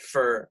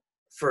for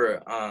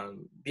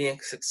being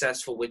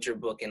successful with your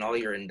book and all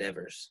your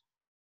endeavors?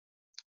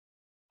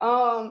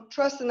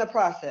 Trust in the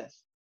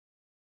process.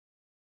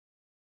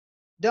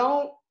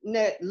 Don't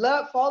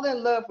fall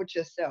in love with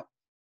yourself.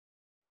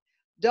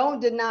 Don't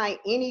deny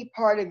any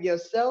part of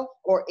yourself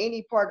or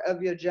any part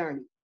of your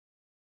journey.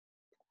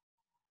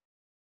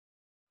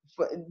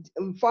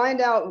 Find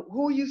out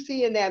who you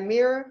see in that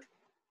mirror.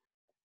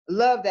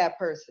 Love that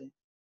person.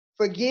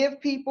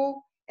 Forgive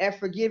people and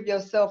forgive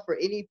yourself for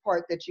any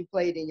part that you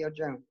played in your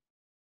journey.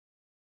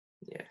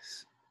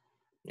 Yes.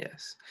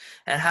 Yes.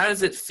 And how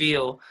does it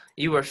feel?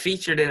 You were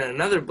featured in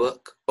another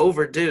book,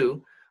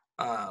 Overdue,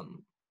 and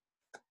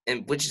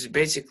and which is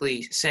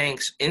basically saying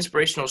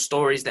inspirational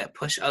stories that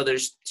push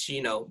others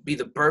to, be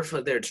the birth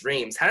of their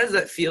dreams. How does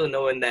that feel,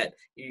 knowing that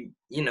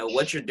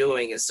what you're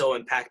doing is so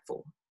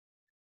impactful?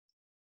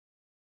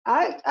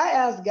 I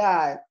asked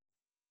God,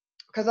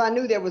 because I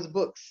knew there was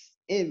books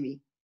in me.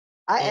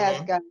 I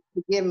asked God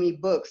to give me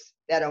books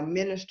that'll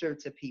minister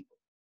to people.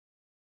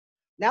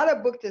 Not a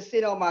book to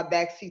sit on my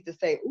back seat to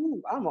say,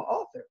 ooh, I'm an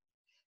author.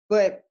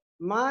 But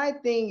my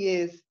thing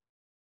is,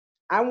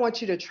 I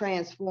want you to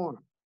transform.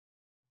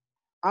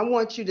 I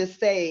want you to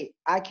say,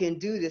 I can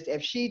do this.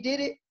 If she did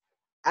it,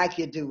 I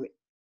can do it.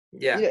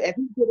 Yeah. If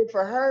he did it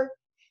for her,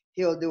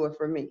 he'll do it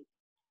for me.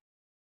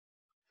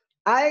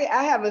 I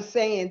have a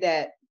saying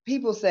that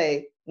people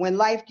say, when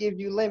life gives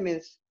you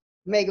lemons,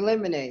 make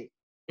lemonade.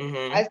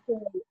 I say,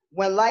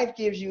 when life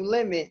gives you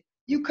lemon,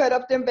 you cut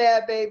up them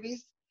bad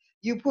babies,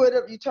 you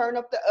turn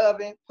up the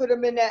oven, put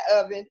them in that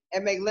oven,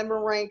 and make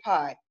lemon rain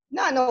pie.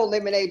 Not no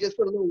lemonade, just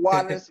put a little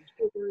water and some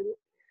sugar in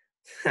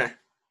it.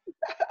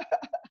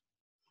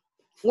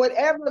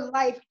 Whatever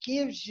life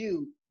gives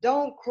you,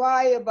 don't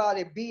cry about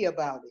it, be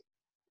about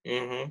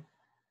it.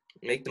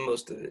 Make the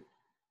most of it.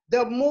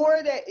 The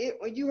more that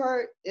when you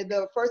heard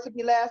the first to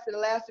be last and the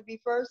last to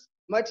be first,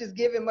 much is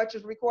given, much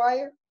is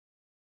required.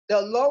 The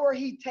lower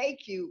he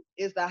take you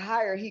is the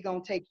higher he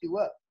gonna take you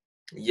up.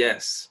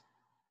 Yes.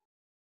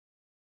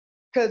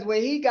 Because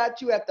when he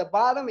got you at the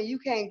bottom and you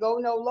can't go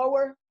no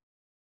lower,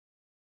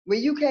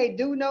 when you can't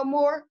do no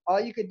more, all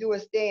you can do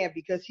is stand,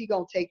 because he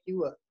gonna take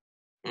you up.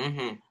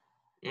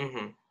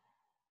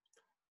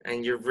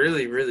 And you're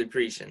really, really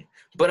preaching.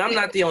 But I'm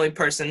not the only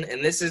person,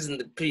 and this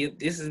isn't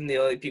the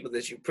only people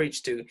that you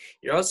preach to.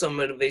 You're also a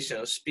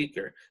motivational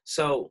speaker.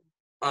 So,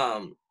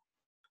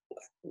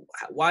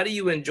 why do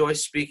you enjoy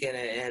speaking,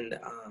 and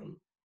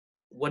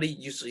what do you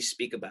usually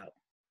speak about?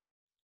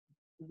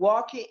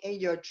 Walking in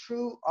your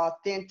true,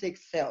 authentic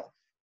self.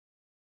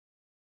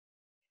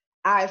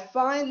 I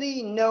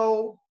finally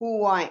know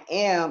who I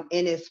am,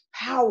 and it's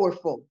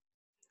powerful.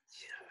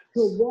 Yes.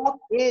 To walk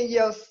in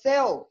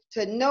yourself,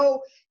 to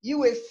know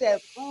you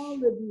accept all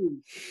of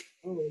you.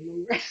 Oh,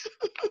 Lord.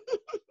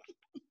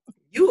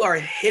 You are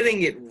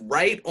hitting it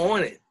right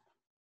on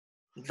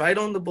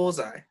the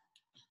bullseye.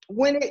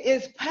 When it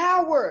is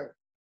power,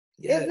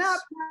 yes. It's not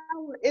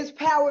power. It's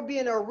power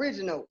being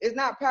original. It's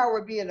not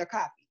power being a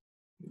copy.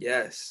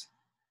 Yes.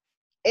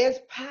 It's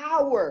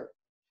power.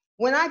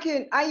 When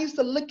I used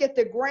to look at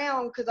the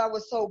ground because I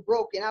was so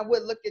broken. I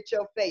would look at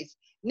your face.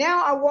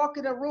 Now I walk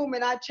in a room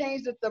and I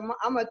change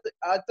I'm a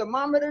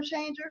thermometer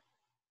changer,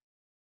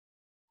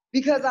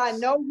 because I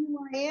know who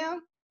I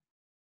am.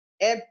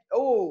 And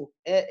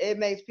it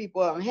makes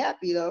people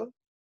unhappy though.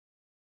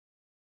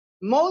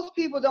 Most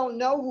people don't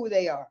know who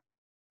they are.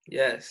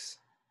 Yes.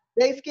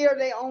 They scared of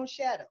their own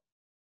shadow.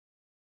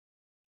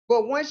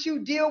 But once you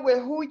deal with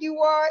who you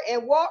are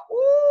and walk,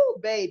 ooh,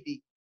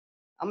 baby,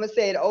 I'm gonna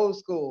say it old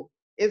school.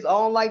 It's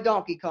on like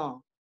Donkey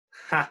Kong.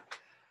 Ha,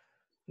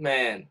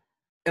 man.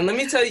 And let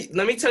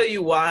me tell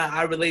you why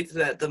I relate to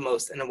that the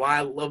most, and why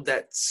I love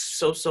that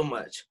so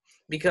much.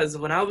 Because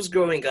when I was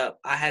growing up,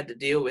 I had to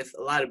deal with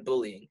a lot of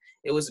bullying.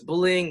 It was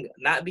bullying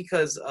not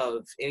because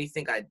of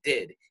anything I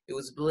did. It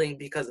was bullying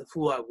because of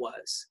who I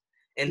was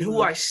and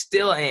who I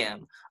still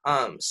am.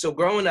 So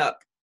growing up,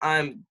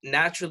 I'm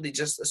naturally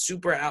just a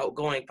super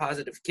outgoing,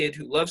 positive kid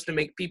who loves to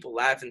make people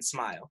laugh and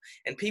smile.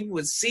 And people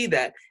would see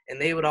that,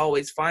 and they would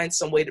always find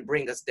some way to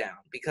bring us down,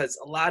 because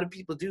a lot of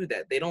people do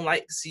that. They don't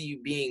like to see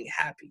you being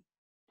happy.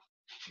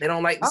 They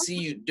don't like to see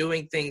you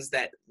doing things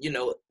that,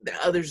 that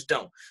others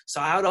don't.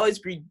 So I would always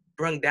be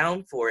brung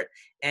down for it.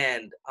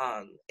 And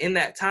in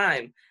that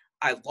time,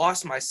 I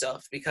lost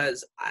myself,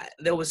 because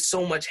there was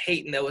so much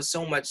hate and there was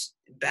so much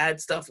bad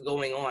stuff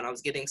going on. I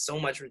was getting so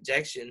much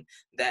rejection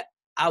that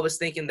I was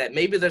thinking that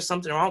maybe there's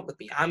something wrong with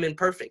me. I'm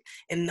imperfect,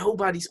 and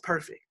nobody's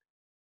perfect.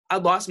 I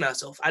lost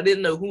myself. I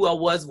didn't know who I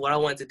was, what I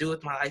wanted to do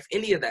with my life,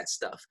 any of that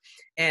stuff.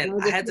 And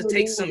I had to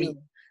take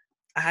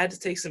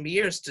some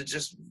years to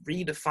just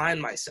redefine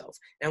myself.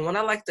 And what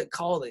I like to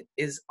call it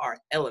is our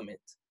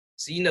element.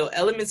 So,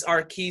 elements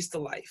are keys to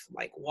life,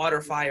 like water,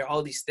 fire,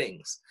 all these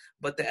things.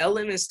 But the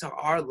elements to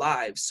our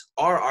lives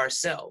are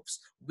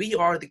ourselves. We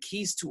are the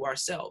keys to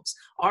ourselves.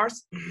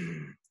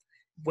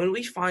 When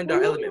we find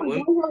our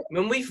element,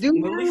 when we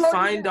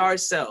find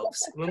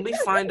ourselves,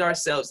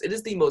 it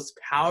is the most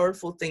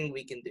powerful thing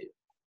we can do.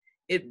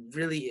 It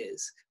really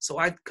is. So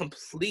I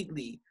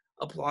completely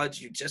applaud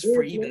you just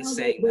for even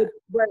saying that.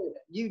 But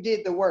you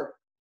did the work.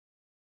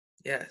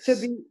 Yes.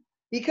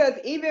 Because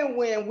even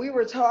when we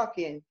were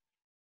talking,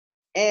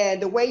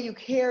 and the way you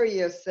carry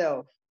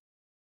yourself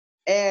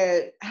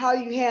and how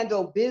you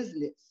handle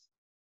business,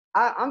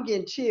 I'm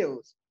getting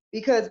chills,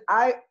 because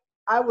I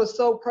was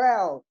so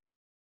proud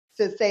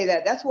to say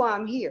that. That's why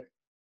I'm here.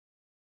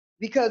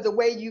 Because the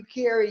way you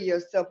carry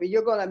yourself, and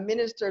you're going to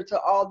minister to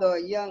all the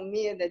young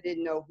men that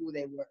didn't know who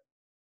they were,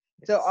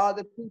 to all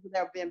the people that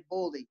have been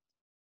bullied,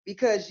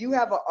 because you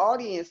have an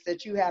audience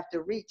that you have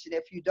to reach, and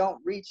if you don't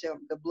reach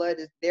them,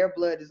 their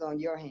blood is on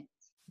your hands.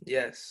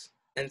 Yes.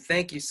 And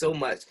thank you so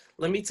much.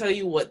 Let me tell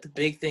you what the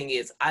big thing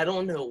is. I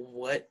don't know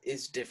what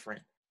is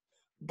different,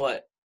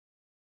 but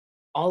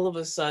all of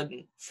a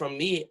sudden, from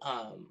me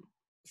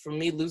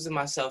losing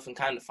myself and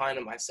kind of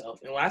finding myself.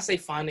 And when I say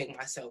finding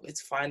myself,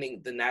 it's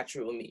finding the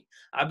natural me.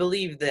 I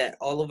believe that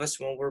all of us,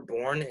 when we're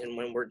born and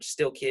when we're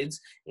still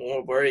kids, when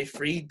we're very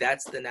free,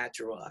 that's the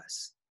natural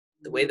us,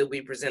 the way that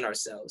we present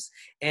ourselves.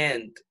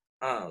 And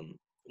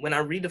when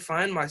I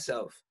redefined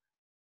myself,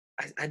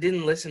 I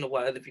didn't listen to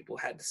what other people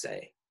had to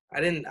say.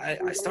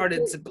 I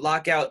started to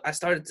block out. I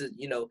started to,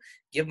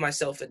 give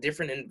myself a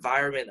different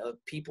environment of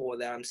people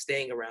that I'm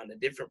staying around, a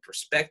different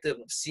perspective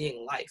of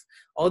seeing life,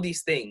 all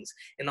these things.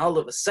 And all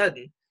of a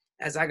sudden,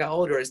 as I got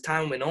older, as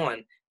time went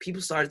on,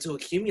 people started to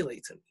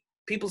accumulate to me.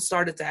 People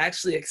started to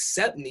actually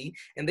accept me,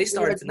 and they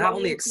started to not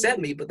only accept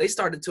me, but they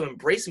started to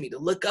embrace me, to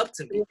look up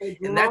to me.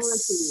 And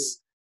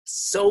that's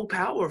so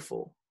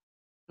powerful.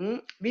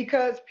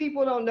 Because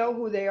people don't know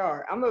who they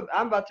are. I'm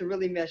about to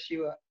really mess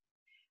you up.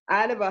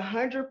 Out of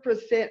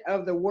 100%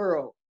 of the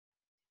world,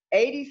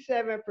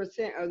 87%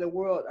 of the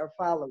world are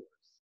followers.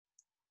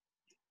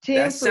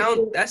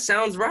 10%, that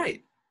sounds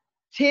right.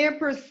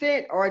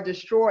 10% are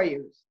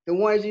destroyers. The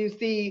ones you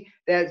see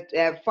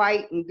that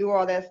fight and do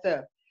all that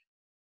stuff.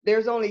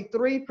 There's only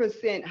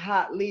 3%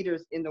 hot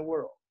leaders in the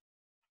world.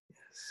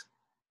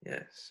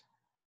 Yes.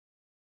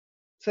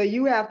 So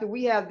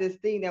we have this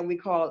thing that we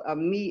call a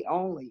me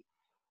only.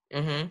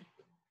 Mm-hmm.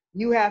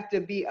 You have to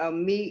be a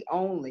me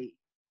only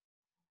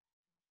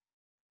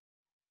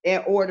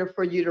in order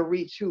for you to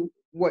reach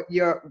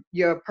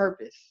your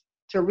purpose,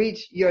 to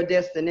reach your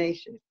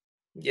destination.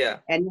 Yeah.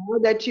 And now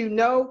that you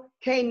know,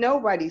 can't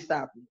nobody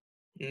stop you.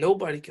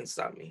 Nobody can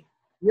stop me.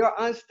 You're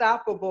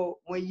unstoppable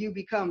when you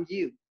become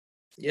you.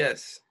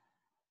 Yes.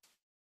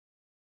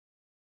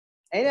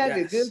 Ain't that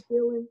a good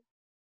feeling?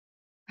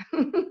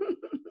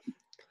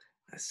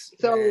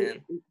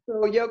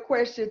 So your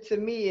question to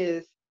me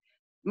is,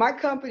 my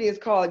company is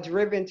called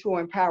Driven to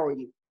Empower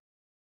You.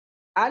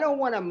 I don't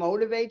want to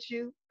motivate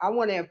you. I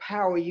want to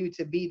empower you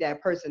to be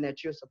that person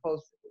that you're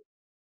supposed to be.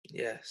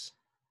 Yes.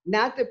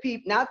 Not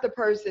the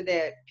person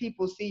that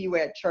people see you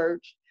at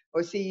church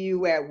or see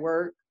you at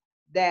work.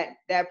 That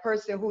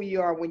person who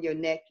you are when you're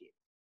naked.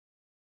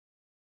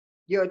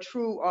 Your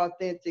true,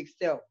 authentic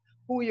self,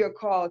 who you're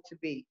called to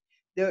be.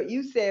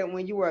 You said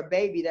when you were a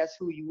baby, that's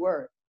who you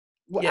were.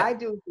 Well, yeah.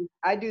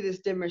 I do this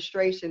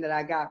demonstration that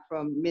I got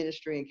from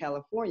ministry in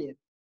California.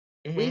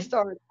 Mm-hmm. We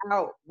start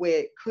out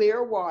with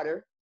clear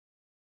water.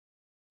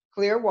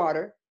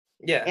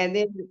 Yeah. And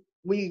then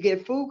we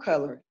get food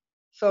coloring.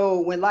 So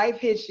when life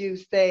hits you,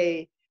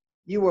 say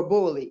you were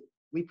bullied,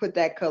 we put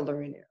that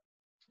color in there.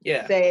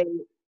 Yeah. Say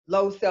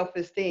low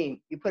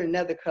self-esteem, you put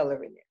another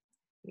color in there.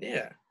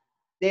 Yeah.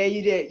 There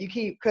you did. You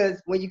keep,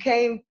 because when you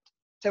came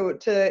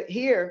to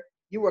here,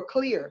 you were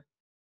clear.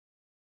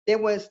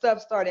 Then when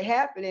stuff started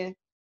happening,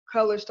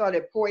 color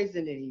started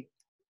poisoning you.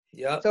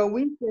 Yeah. So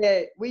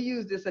we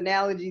use this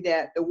analogy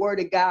that the word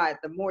of God,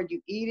 the more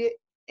you eat it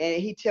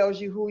and he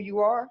tells you who you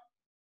are,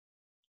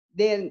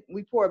 then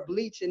we pour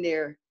bleach in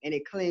there and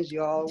it cleans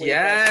you all the way.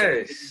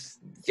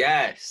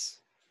 Yes.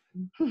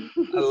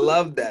 I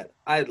love that.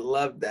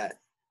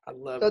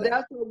 So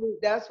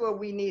that's what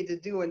we need to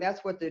do, and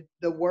that's what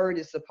the word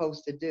is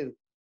supposed to do.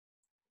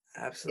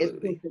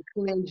 Absolutely. It's supposed to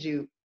cleanse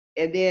you.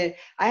 And then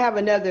I have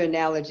another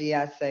analogy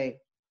I say.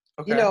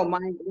 Okay. Maya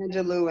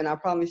Angelou, and I'm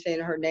probably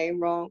saying her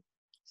name wrong,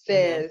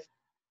 says,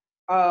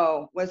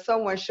 when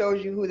someone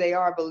shows you who they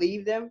are,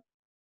 believe them.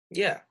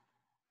 Yeah.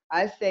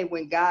 I say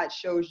when God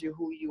shows you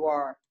who you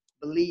are,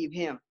 believe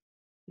him.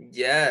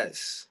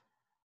 Yes.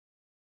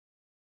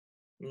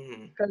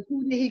 Because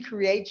who did he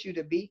create you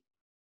to be?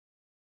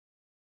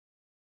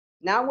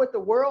 Not what the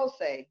world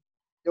say.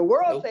 The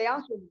world say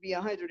I'm supposed to be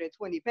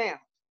 120 pounds.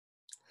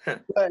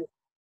 But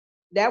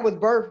that was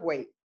birth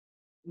weight.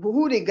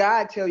 Who did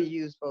God tell you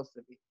you were supposed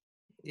to be?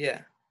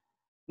 Yeah.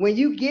 When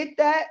you get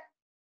that,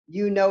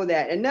 you know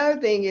that.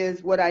 Another thing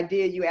is what I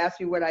did. You asked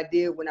me what I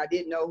did when I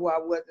didn't know who I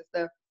was and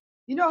stuff.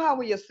 You know how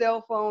when your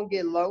cell phone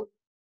get low,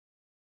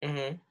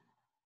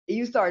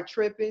 you start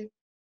tripping,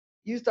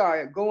 you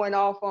start going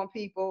off on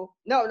people.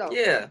 No.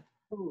 Yeah.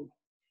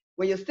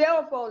 When your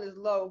cell phone is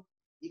low,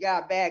 you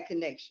got a bad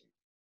connection.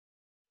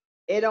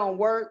 It don't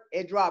work.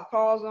 It drop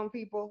calls on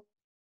people,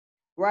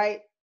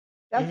 right?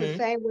 That's the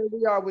same way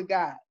we are with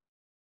God.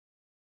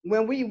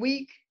 When we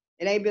weak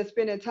and ain't been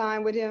spending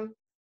time with him,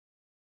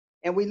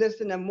 and we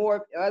listen to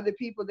more other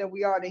people than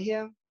we are to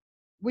him,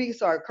 we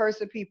start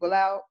cursing people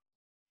out.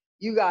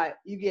 You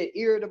get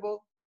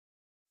irritable,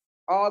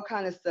 all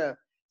kind of stuff.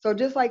 So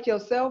just like your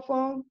cell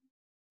phone,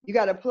 you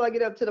got to plug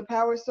it up to the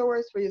power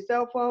source for your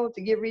cell phone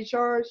to get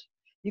recharged.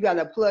 You got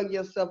to plug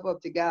yourself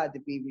up to God to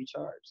be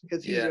recharged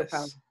because he's your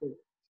power source.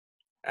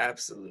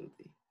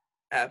 Absolutely.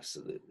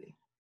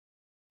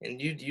 And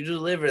you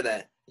deliver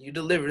that. You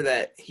deliver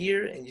that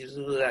here, and you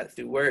deliver that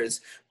through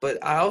words.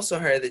 But I also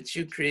heard that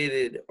you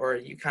created, or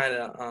you kind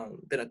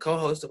of been a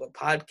co-host of a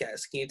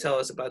podcast. Can you tell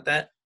us about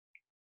that?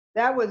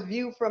 That was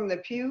View from the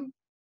Pew.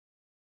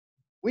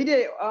 We did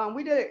it.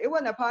 It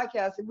wasn't a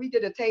podcast. We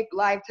did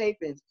live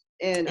tapings,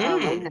 in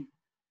Atlanta.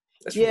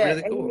 That's Yeah,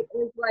 really and cool.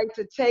 it's like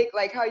to take,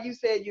 like how you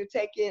said you're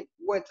taking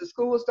what the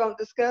schools don't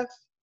discuss.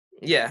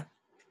 Yeah.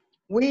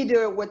 We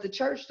do it what the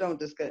church don't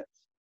discuss.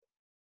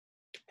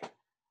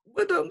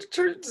 What don't the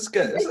church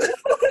discuss?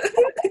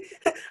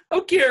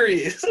 I'm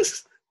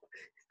curious.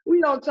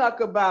 We don't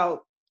talk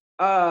about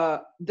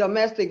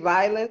domestic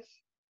violence.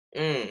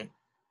 Mm.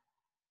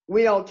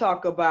 We don't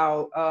talk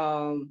about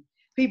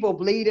people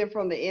bleeding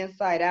from the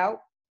inside out.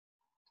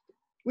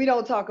 We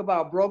don't talk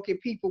about broken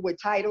people with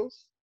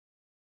titles.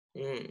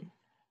 Mm.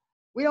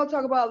 We don't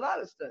talk about a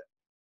lot of stuff.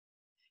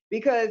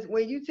 Because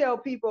when you tell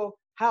people,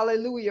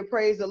 hallelujah,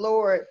 praise the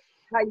Lord,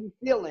 how you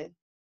feeling?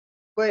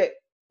 But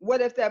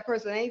what if that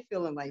person ain't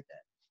feeling like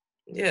that?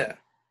 Yeah.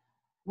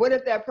 What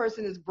if that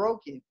person is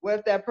broken? What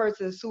if that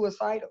person is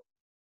suicidal?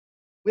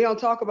 We don't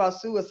talk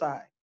about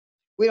suicide.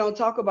 We don't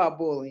talk about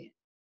bullying.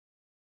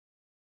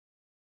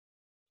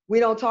 We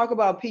don't talk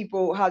about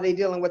people, how they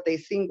dealing with their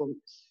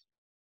singleness.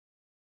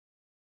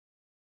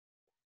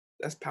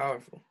 That's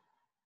powerful.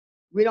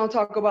 We don't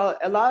talk about,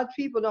 a lot of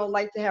people don't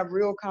like to have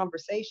real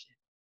conversation.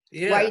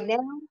 Yeah. Right now,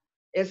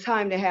 it's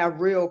time to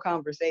have real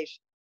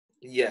conversation.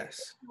 Yes.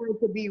 It's time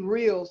to be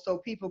real so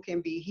people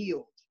can be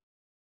healed.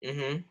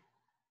 Mm-hmm.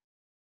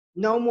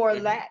 No more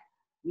lack.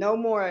 No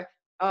more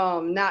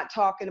not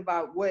talking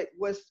about what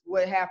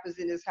happens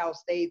in this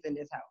house stays in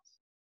this house.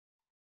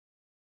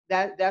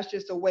 That's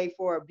just a way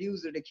for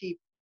abuser to keep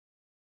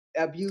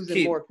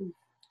abusing more people.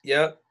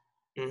 Yep.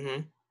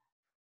 Mm-hmm.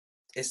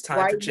 It's time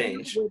Right for now,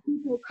 change. when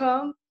people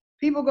come,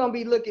 people gonna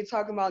be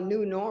talking about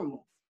new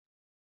normal.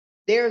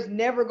 There's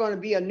never gonna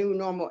be a new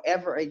normal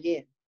ever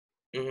again.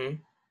 Mm-hmm.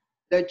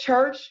 The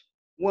church,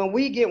 when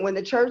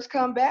the church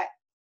come back,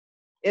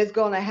 it's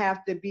gonna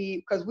have to be,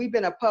 because we've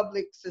been a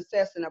public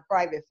success and a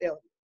private failure.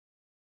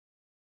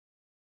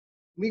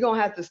 We're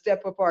gonna have to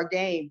step up our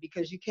game,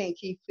 because you can't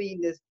keep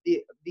feeding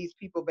these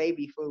people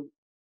baby food.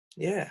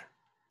 Yeah.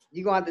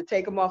 You're gonna have to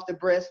take them off the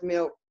breast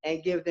milk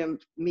and give them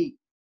meat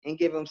and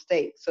give them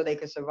steak so they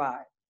can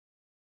survive.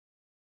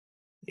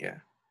 Yeah.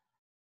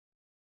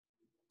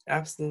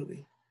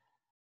 Absolutely.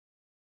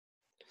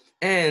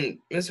 And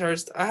Ms.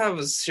 Hurst, I have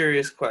a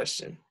serious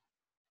question.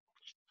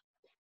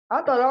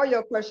 I thought all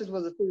your questions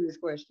was a serious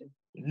question.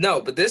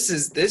 No, but this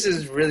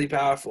is really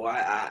powerful.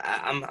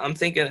 I'm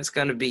thinking it's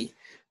gonna be,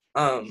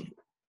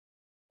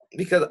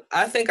 because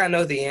I think I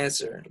know the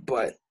answer,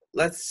 but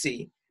let's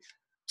see.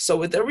 So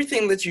with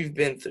everything that you've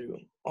been through,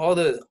 all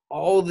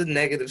the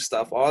negative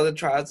stuff, all the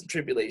trials and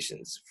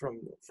tribulations, from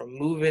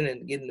moving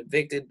and getting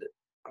evicted,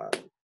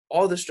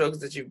 all the struggles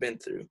that you've been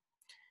through,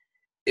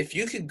 if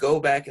you could go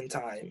back in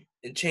time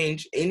and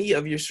change any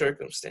of your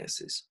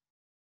circumstances,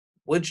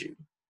 would you?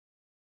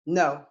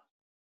 No.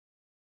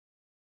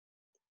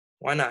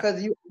 Why not?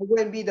 Because you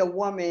wouldn't be the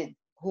woman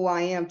who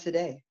I am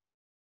today.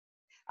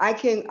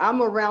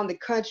 I'm around the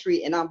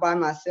country and I'm by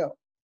myself.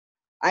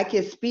 I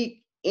can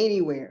speak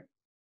anywhere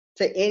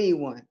to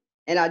anyone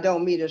and I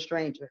don't meet a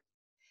stranger.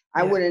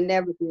 I would have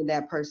never been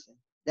that person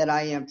that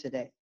I am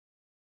today.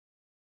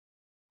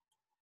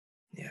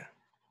 Yeah,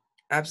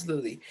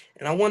 absolutely.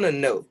 And I want to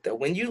note that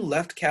when you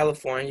left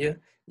California,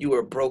 you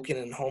were broken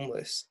and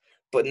homeless.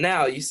 But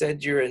now you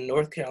said you're in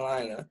North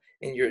Carolina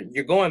and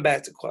you're going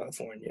back to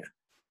California.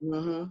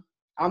 Mm-hmm.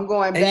 I'm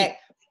going back.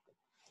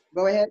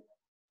 Go ahead.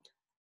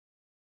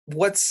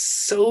 What's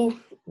so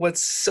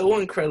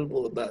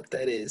incredible about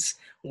that is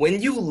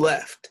when you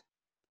left,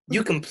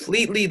 you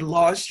completely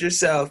lost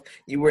yourself.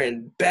 You were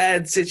in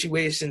bad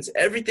situations.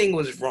 Everything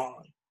was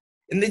wrong.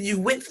 And then you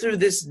went through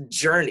this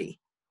journey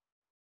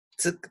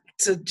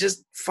to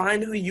just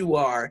find who you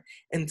are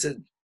and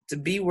to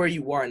be where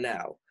you are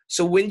now.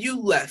 So when you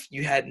left,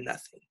 you had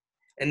nothing.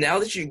 And now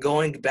that you're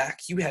going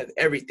back, you have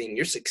everything.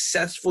 You're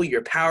successful,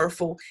 you're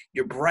powerful,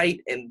 you're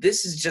bright, and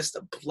this is just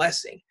a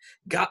blessing.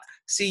 God,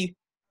 see,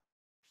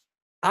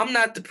 I'm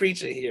not the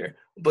preacher here,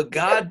 but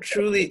God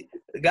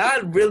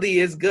really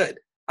is good.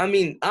 I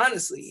mean,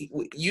 honestly,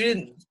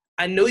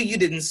 I know you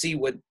didn't see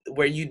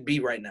where you'd be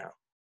right now.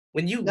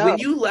 When you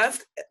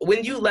left,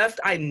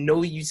 I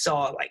know you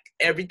saw like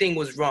everything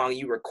was wrong.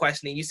 You were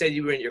questioning. You said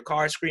you were in your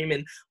car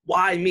screaming,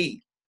 "Why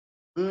me?"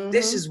 Mm-hmm.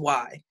 This is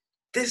why.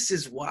 This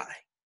is why.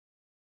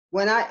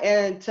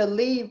 And to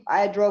leave,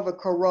 I drove a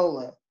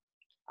Corolla.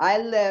 I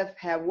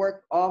have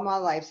worked all my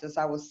life since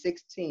I was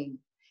 16,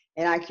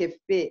 and I could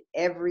fit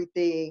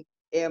everything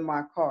in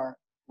my car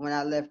when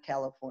I left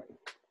California.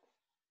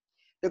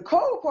 The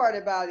cold part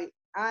about it,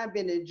 I've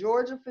been in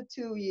Georgia for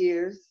 2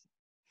 years.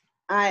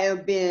 I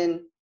have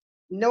been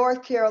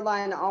North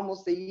Carolina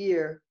almost a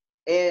year,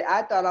 and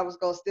I thought I was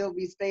gonna still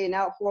be staying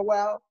out for a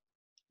while.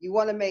 You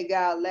want to make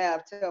God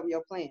laugh? Tell me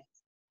your plans.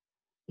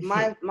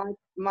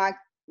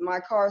 My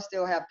car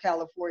still have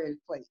California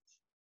plates.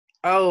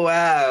 Oh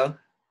wow.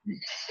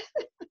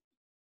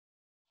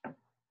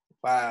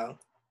 Wow.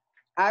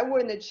 I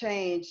wouldn't have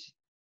changed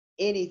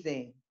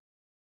anything,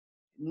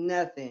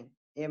 nothing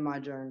in my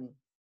journey,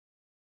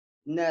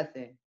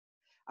 nothing.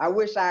 I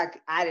wish I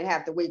didn't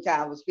have to wait till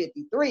I was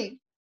 53,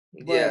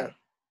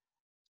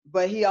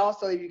 but he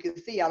also, if you can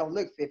see, I don't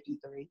look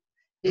 53.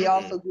 He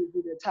also gives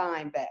you the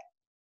time back.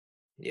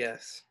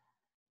 Yes.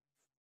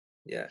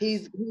 Yes. He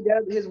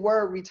does his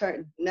word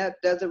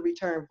doesn't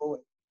return void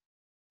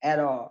at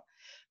all.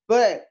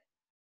 But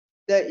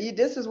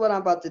this is what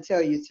I'm about to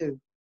tell you too.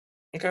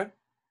 Okay.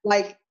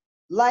 Like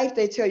life,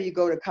 they tell you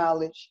go to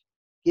college,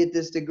 get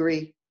this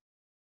degree.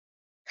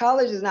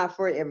 College is not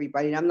for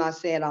everybody. And I'm not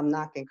saying I'm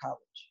knocking college.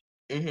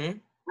 Mm-hmm.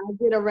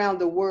 I get around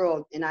the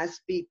world and I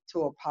speak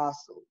to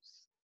apostles,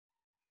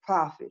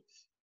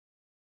 prophets,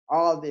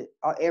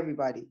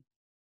 everybody.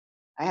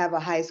 I have a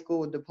high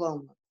school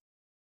diploma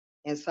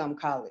and some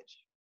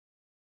college.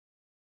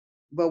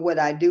 But what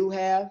I do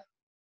have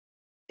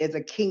is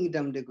a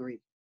kingdom degree.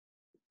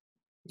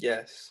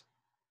 Yes.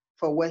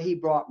 For what he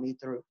brought me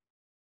through.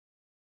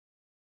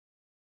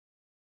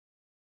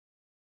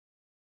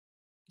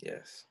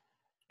 Yes.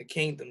 A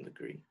kingdom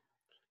degree.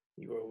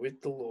 You are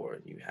with the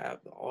Lord. You have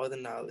all the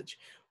knowledge.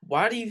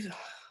 Why do you,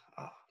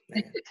 oh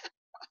man.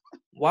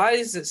 Why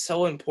is it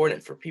so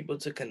important for people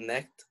to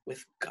connect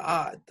with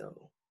God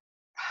though?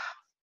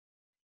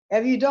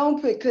 If you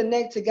don't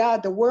connect to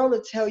God, the world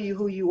will tell you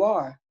who you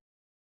are.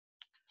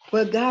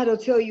 But God will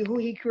tell you who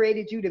he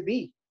created you to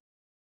be.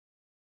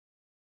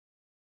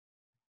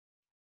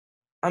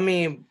 I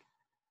mean,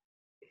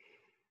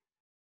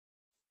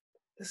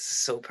 this is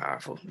so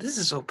powerful. This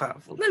is so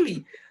powerful. Let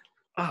me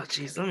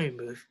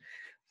move.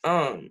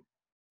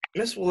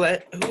 Miss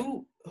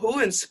Willette, who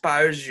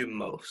inspires you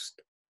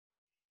most?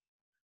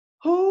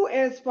 Who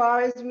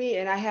inspires me?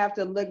 And I have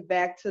to look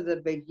back to the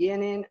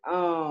beginning.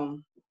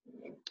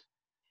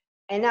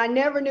 And I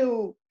never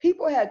knew,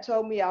 people had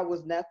told me I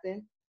was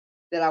nothing,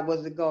 that I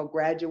wasn't going to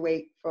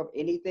graduate from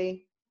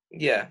anything.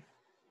 Yeah.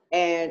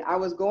 And I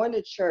was going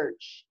to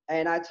church,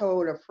 and I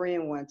told a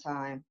friend one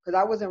time, because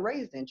I wasn't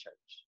raised in church.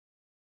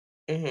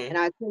 Mm-hmm. And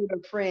I told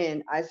a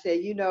friend, I said,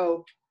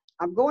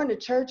 I'm going to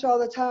church all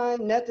the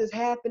time. Nothing's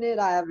happening.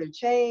 I haven't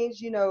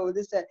changed,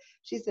 this, that.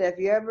 She said, if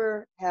you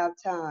ever have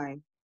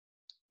time,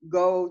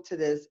 go to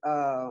this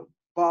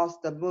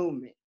Boston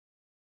movement.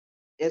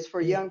 It's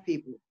for young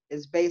people.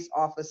 It's based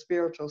off of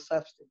spiritual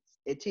substance.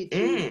 It teaches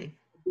you to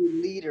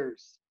be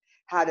leaders,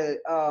 how to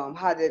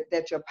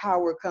that your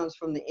power comes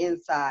from the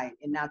inside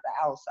and not the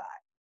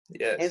outside.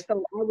 Yes. And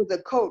so I was a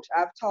coach.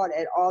 I've taught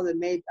at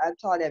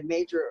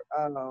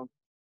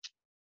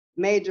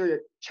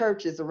major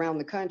churches around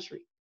the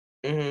country,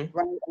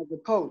 right, as a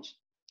coach.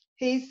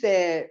 He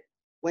said,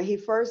 when he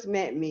first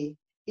met me,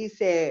 he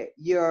said,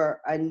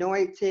 you're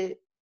anointed,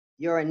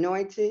 you're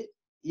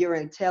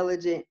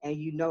intelligent, and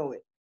you know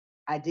it.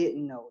 I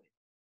didn't know it.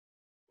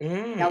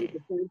 That was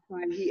the first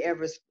time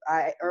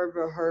I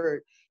ever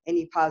heard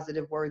any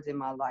positive words in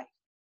my life.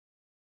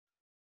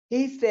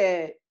 He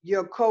said,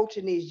 you're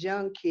coaching these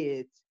young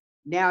kids.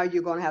 Now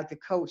you're going to have to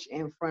coach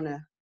in front of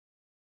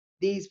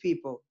these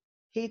people.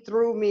 He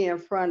threw me in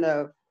front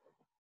of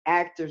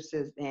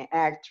actresses and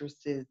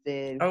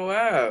Oh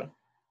wow.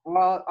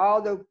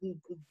 all the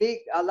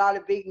a lot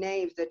of big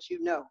names that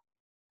you know.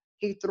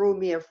 He threw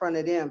me in front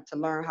of them to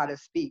learn how to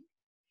speak.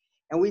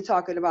 And we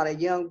talking about a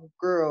young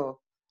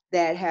girl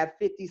that had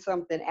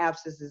 50-something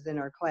absences in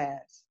her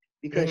class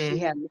because she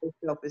had no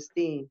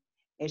self-esteem,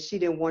 and she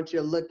didn't want you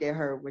to look at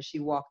her when she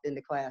walked in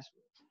the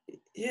classroom.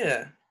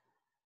 Yeah.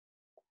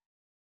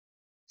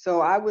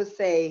 So I would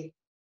say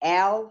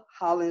Al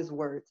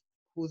Hollingsworth,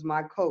 who's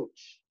my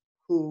coach,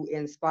 who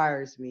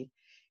inspires me.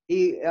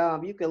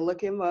 You can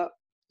look him up.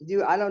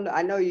 I don't know.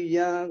 I know you're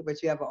young,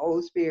 but you have an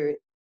old spirit.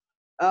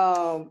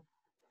 You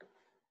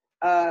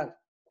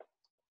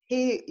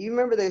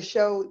remember the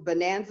show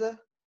Bonanza?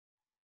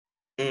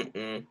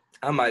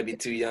 I might be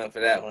too young for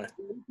that one.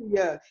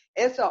 Yeah,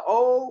 it's an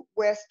old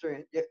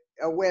Western.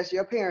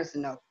 Your parents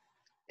know.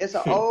 It's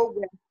an old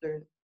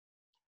Western,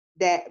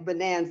 that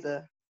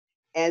Bonanza,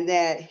 and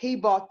that he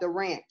bought the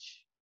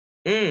ranch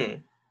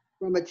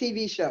from a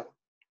TV show,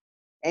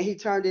 and he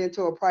turned it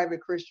into a private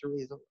Christian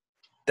resort.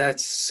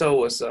 That's so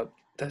what's up.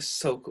 That's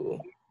so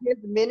cool. His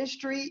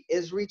ministry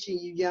is reaching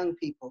you young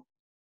people.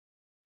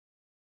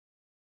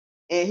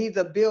 And he's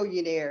a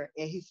billionaire,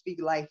 and he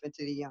speaks life into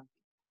the young people.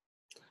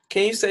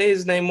 Can you say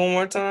his name one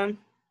more time?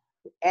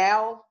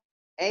 A.L.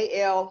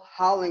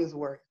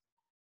 Hollingsworth.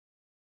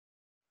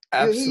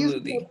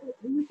 Absolutely.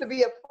 He used to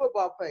be a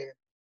football player.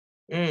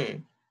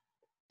 And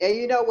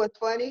you know what's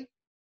funny?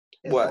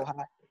 It's what? So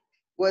hot.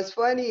 What's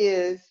funny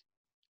is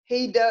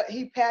he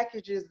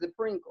packages the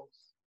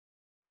Pringles.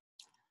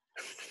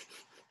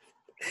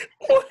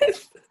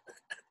 What?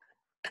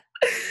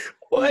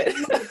 What? He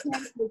owns a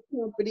package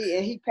company,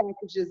 and he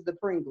packages the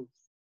Pringles.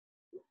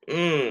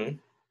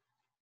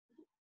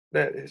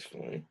 That is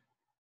funny.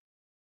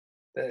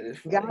 God is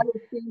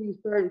sending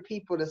certain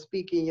people to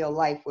speak in your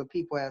life where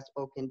people have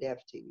spoken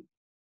death to you.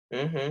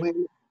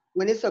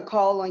 When it's a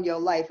call on your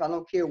life, I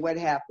don't care what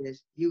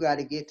happens, you got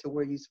to get to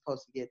where you're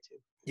supposed to get to.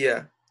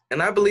 Yeah.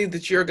 And I believe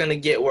that you're going to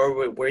get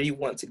where you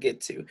want to get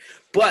to.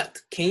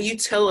 But can you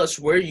tell us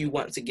where you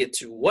want to get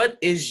to? What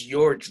is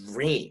your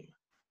dream?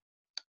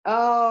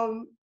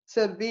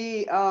 To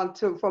be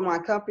for my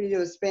company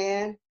to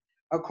expand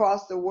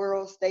across the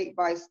world, state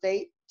by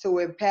state, to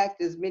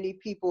impact as many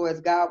people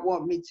as God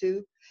wants me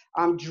to.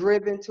 I'm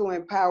driven to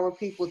empower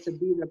people to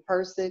be the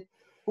person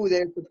who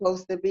they're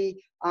supposed to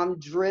be. I'm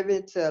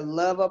driven to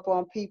love up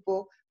on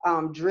people.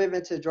 I'm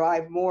driven to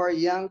drive more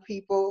young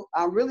people.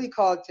 I'm really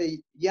called to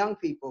young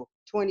people,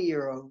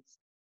 20-year-olds.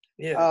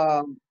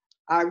 Yeah.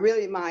 I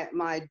really,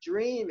 my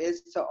dream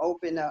is to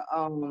open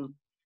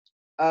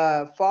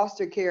a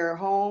foster care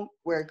home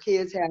where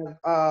kids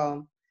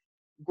have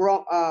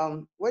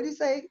grown, what do you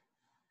say?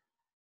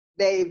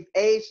 They've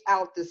aged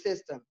out the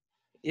system.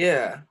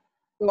 Yeah.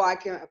 So I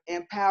can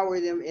empower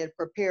them and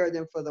prepare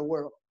them for the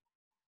world.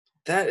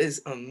 That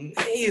is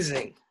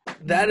amazing.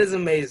 That is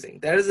amazing.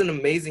 That is an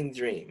amazing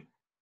dream.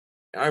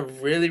 I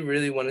really,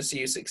 really want to see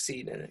you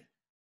succeed in it.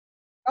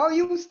 Oh,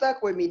 you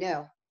stuck with me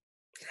now.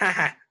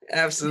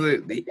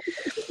 Absolutely.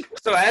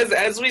 So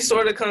as we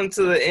sort of come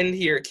to the end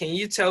here, can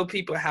you tell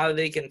people how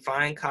they can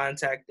find,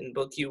 contact, and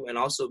book you, and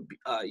also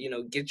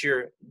get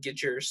your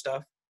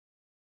stuff?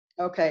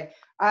 Okay,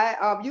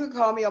 you can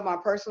call me on my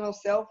personal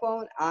cell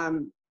phone.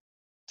 I'm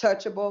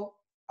touchable.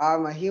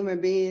 I'm a human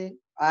being.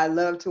 I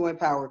love to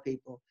empower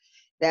people.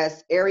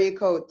 That's area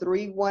code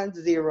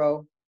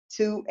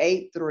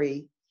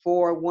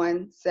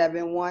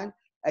 310-283-4171.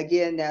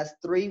 Again, that's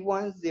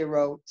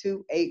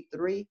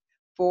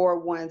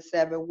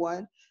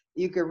 310-283-4171.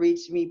 You can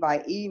reach me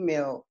by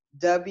email,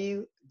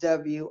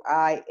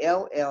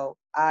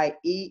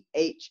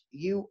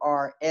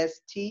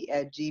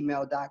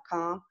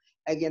 wwillieHurst@gmail.com.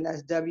 Again,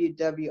 that's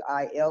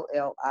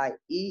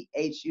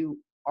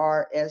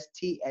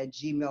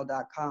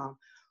wwillieHurst@gmail.com.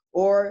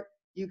 Or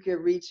you can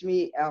reach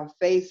me on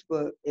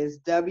Facebook. Is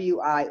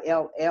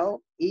WILLETT,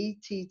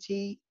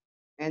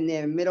 and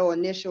then middle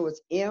initial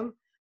is M,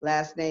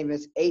 last name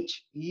is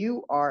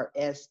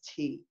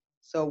HURST.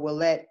 So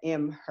Willette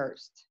M.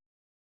 Hurst.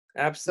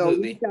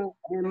 Absolutely. So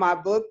and my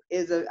book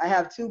I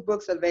have 2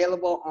 books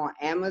available on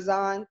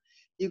Amazon.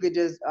 You could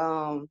just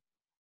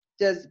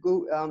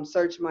Google,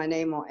 search my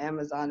name on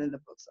Amazon and the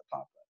books will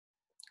pop up.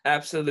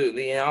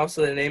 Absolutely. And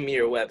also the name of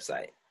your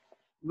website.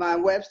 My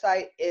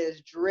website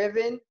is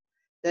driven,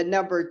 the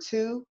number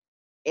 2,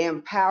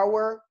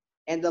 empower,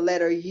 and the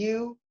letter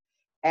U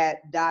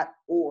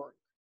 @.org.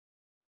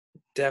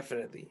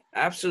 Definitely.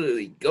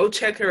 Absolutely. Go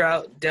check her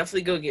out.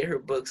 Definitely go get her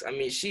books. I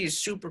mean, she is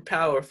super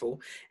powerful.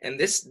 And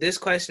this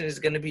question is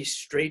going to be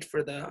straight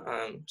for the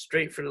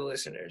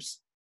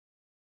listeners.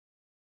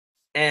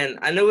 And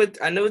I know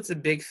it's a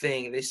big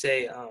thing. They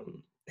say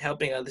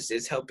helping others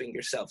is helping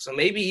yourself. So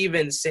maybe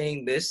even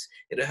saying this,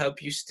 it'll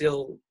help you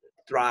still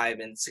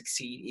thrive and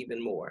succeed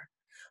even more.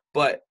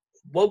 But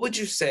what would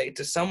you say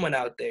to someone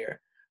out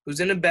there who's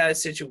in a bad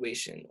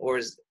situation or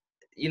is,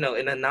 in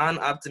a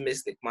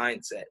non-optimistic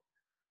mindset,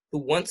 who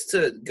wants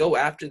to go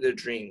after their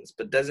dreams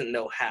but doesn't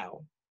know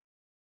how?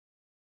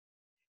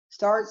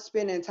 Start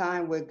spending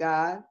time with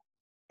God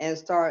and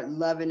start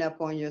loving up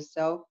on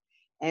yourself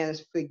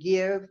and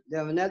forgive.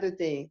 Another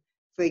thing,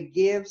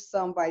 forgive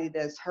somebody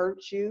that's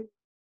hurt you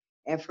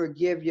and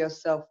forgive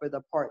yourself for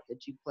the part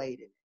that you played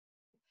in it.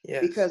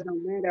 Yes. Because no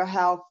matter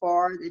how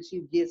far that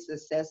you get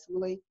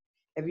successfully,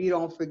 if you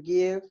don't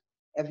forgive,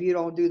 if you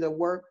don't do the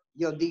work,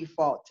 you'll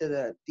default to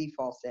the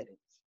default settings.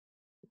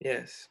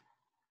 Yes.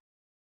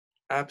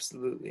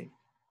 Absolutely.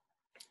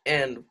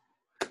 And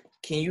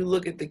can you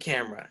look at the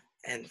camera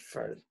and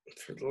for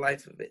the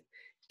life of it,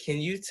 can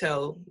you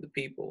tell the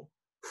people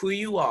who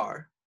you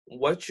are,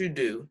 what you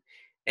do,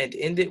 and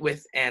end it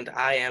with, and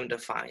I am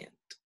defiant?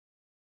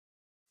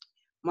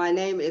 My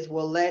name is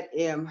Willette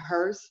M.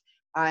 Hurst.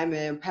 I'm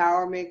an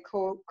empowerment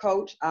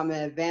coach. I'm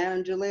an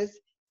evangelist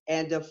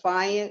and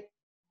defiant.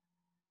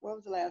 What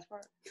was the last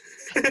part?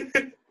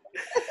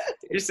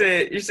 You're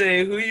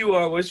saying who you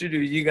are, what you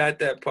do. You got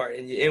that part,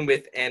 and you end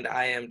with, and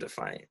I am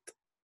defiant.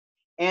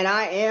 And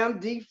I am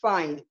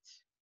defiant.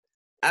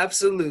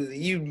 Absolutely.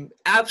 You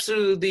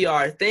absolutely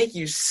are. Thank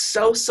you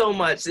so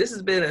much. This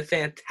has been a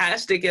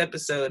fantastic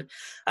episode.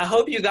 I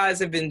hope you guys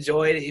have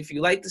enjoyed it. If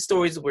you like the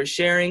stories that we're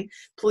sharing,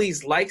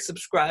 please like,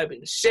 subscribe,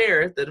 and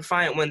share the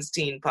Defiant Ones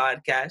Teen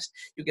podcast.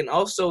 You can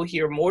also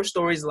hear more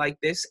stories like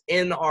this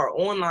in our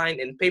online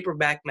and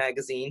paperback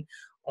magazine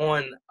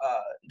on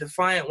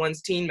Defiant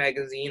Ones Teen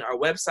magazine. Our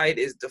website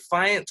is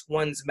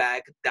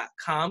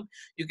defiantonesmag.com.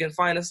 You can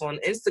find us on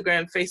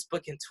Instagram,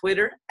 Facebook, and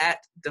Twitter at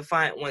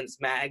Defiant Ones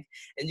Mag.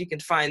 And you can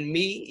find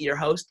me, your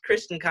host,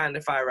 Christian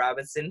Kindafy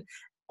Robinson,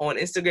 on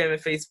Instagram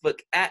and Facebook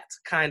at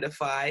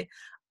Kindafy.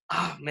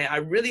 Oh, man, I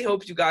really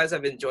hope you guys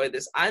have enjoyed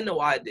this. I know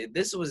I did.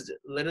 This was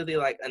literally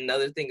like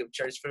another thing of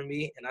church for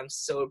me, and I'm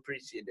so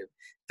appreciative.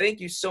 Thank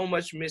you so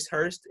much, Miss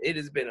Hurst. It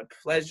has been a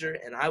pleasure,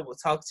 and I will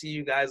talk to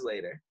you guys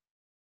later.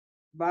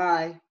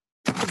 Bye.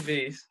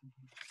 Peace.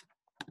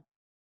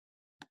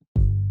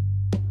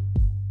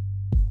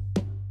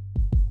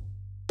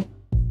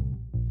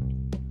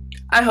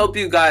 I hope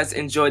you guys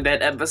enjoyed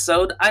that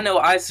episode. I know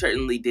I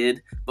certainly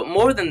did. But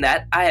more than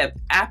that, I have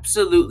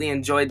absolutely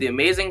enjoyed the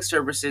amazing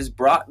services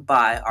brought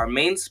by our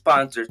main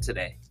sponsor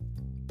today,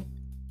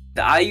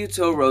 the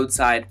IUTO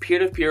Roadside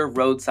Peer-to-Peer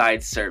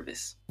Roadside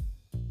Service.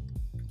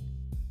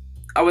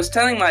 I was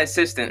telling my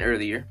assistant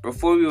earlier,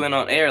 before we went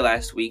on air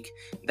last week,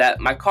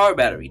 that my car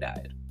battery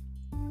died.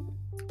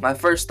 My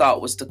first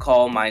thought was to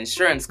call my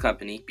insurance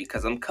company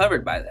because I'm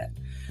covered by that.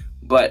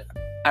 But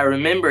I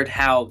remembered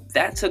how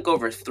that took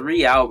over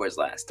 3 hours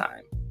last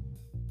time.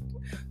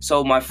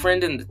 So my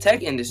friend in the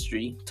tech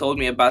industry told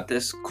me about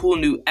this cool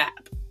new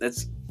app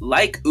that's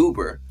like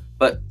Uber,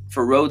 but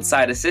for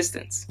roadside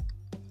assistance.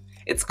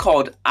 It's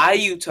called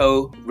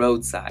iUtow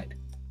Roadside.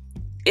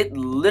 It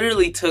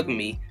literally took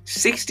me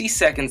 60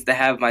 seconds to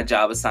have my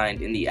job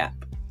assigned in the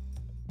app.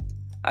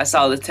 I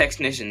saw the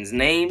technician's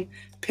name,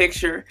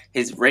 picture,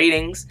 his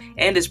ratings,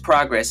 and his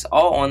progress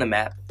all on the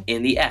map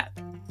in the app.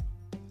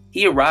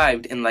 He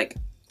arrived in like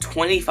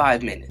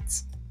 25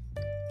 minutes.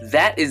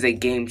 That is a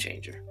game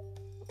changer.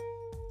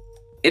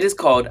 It is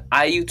called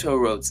iUtow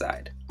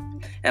Roadside,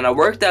 and I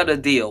worked out a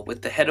deal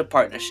with the head of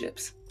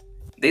partnerships.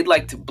 They'd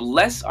like to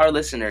bless our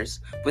listeners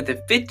with a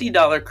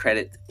 $50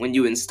 credit when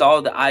you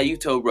install the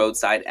iUtow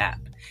Roadside app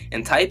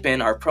and type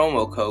in our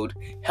promo code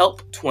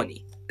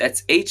HELP20.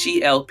 That's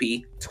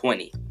HELP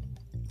 20.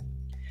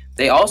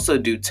 They also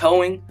do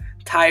towing,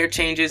 tire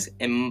changes,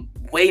 and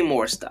way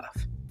more stuff.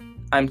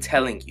 I'm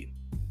telling you,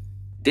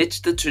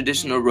 ditch the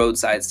traditional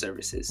roadside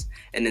services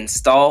and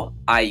install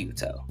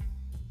iUtow.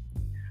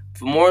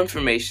 For more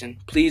information,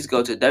 please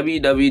go to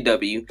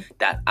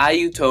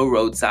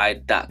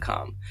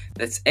www.iutowroadside.com.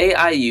 That's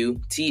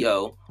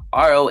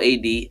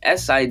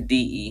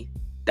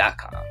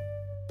AIUTOROADSIDE.com.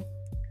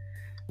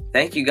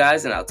 Thank you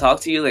guys, and I'll talk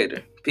to you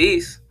later.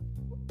 Peace.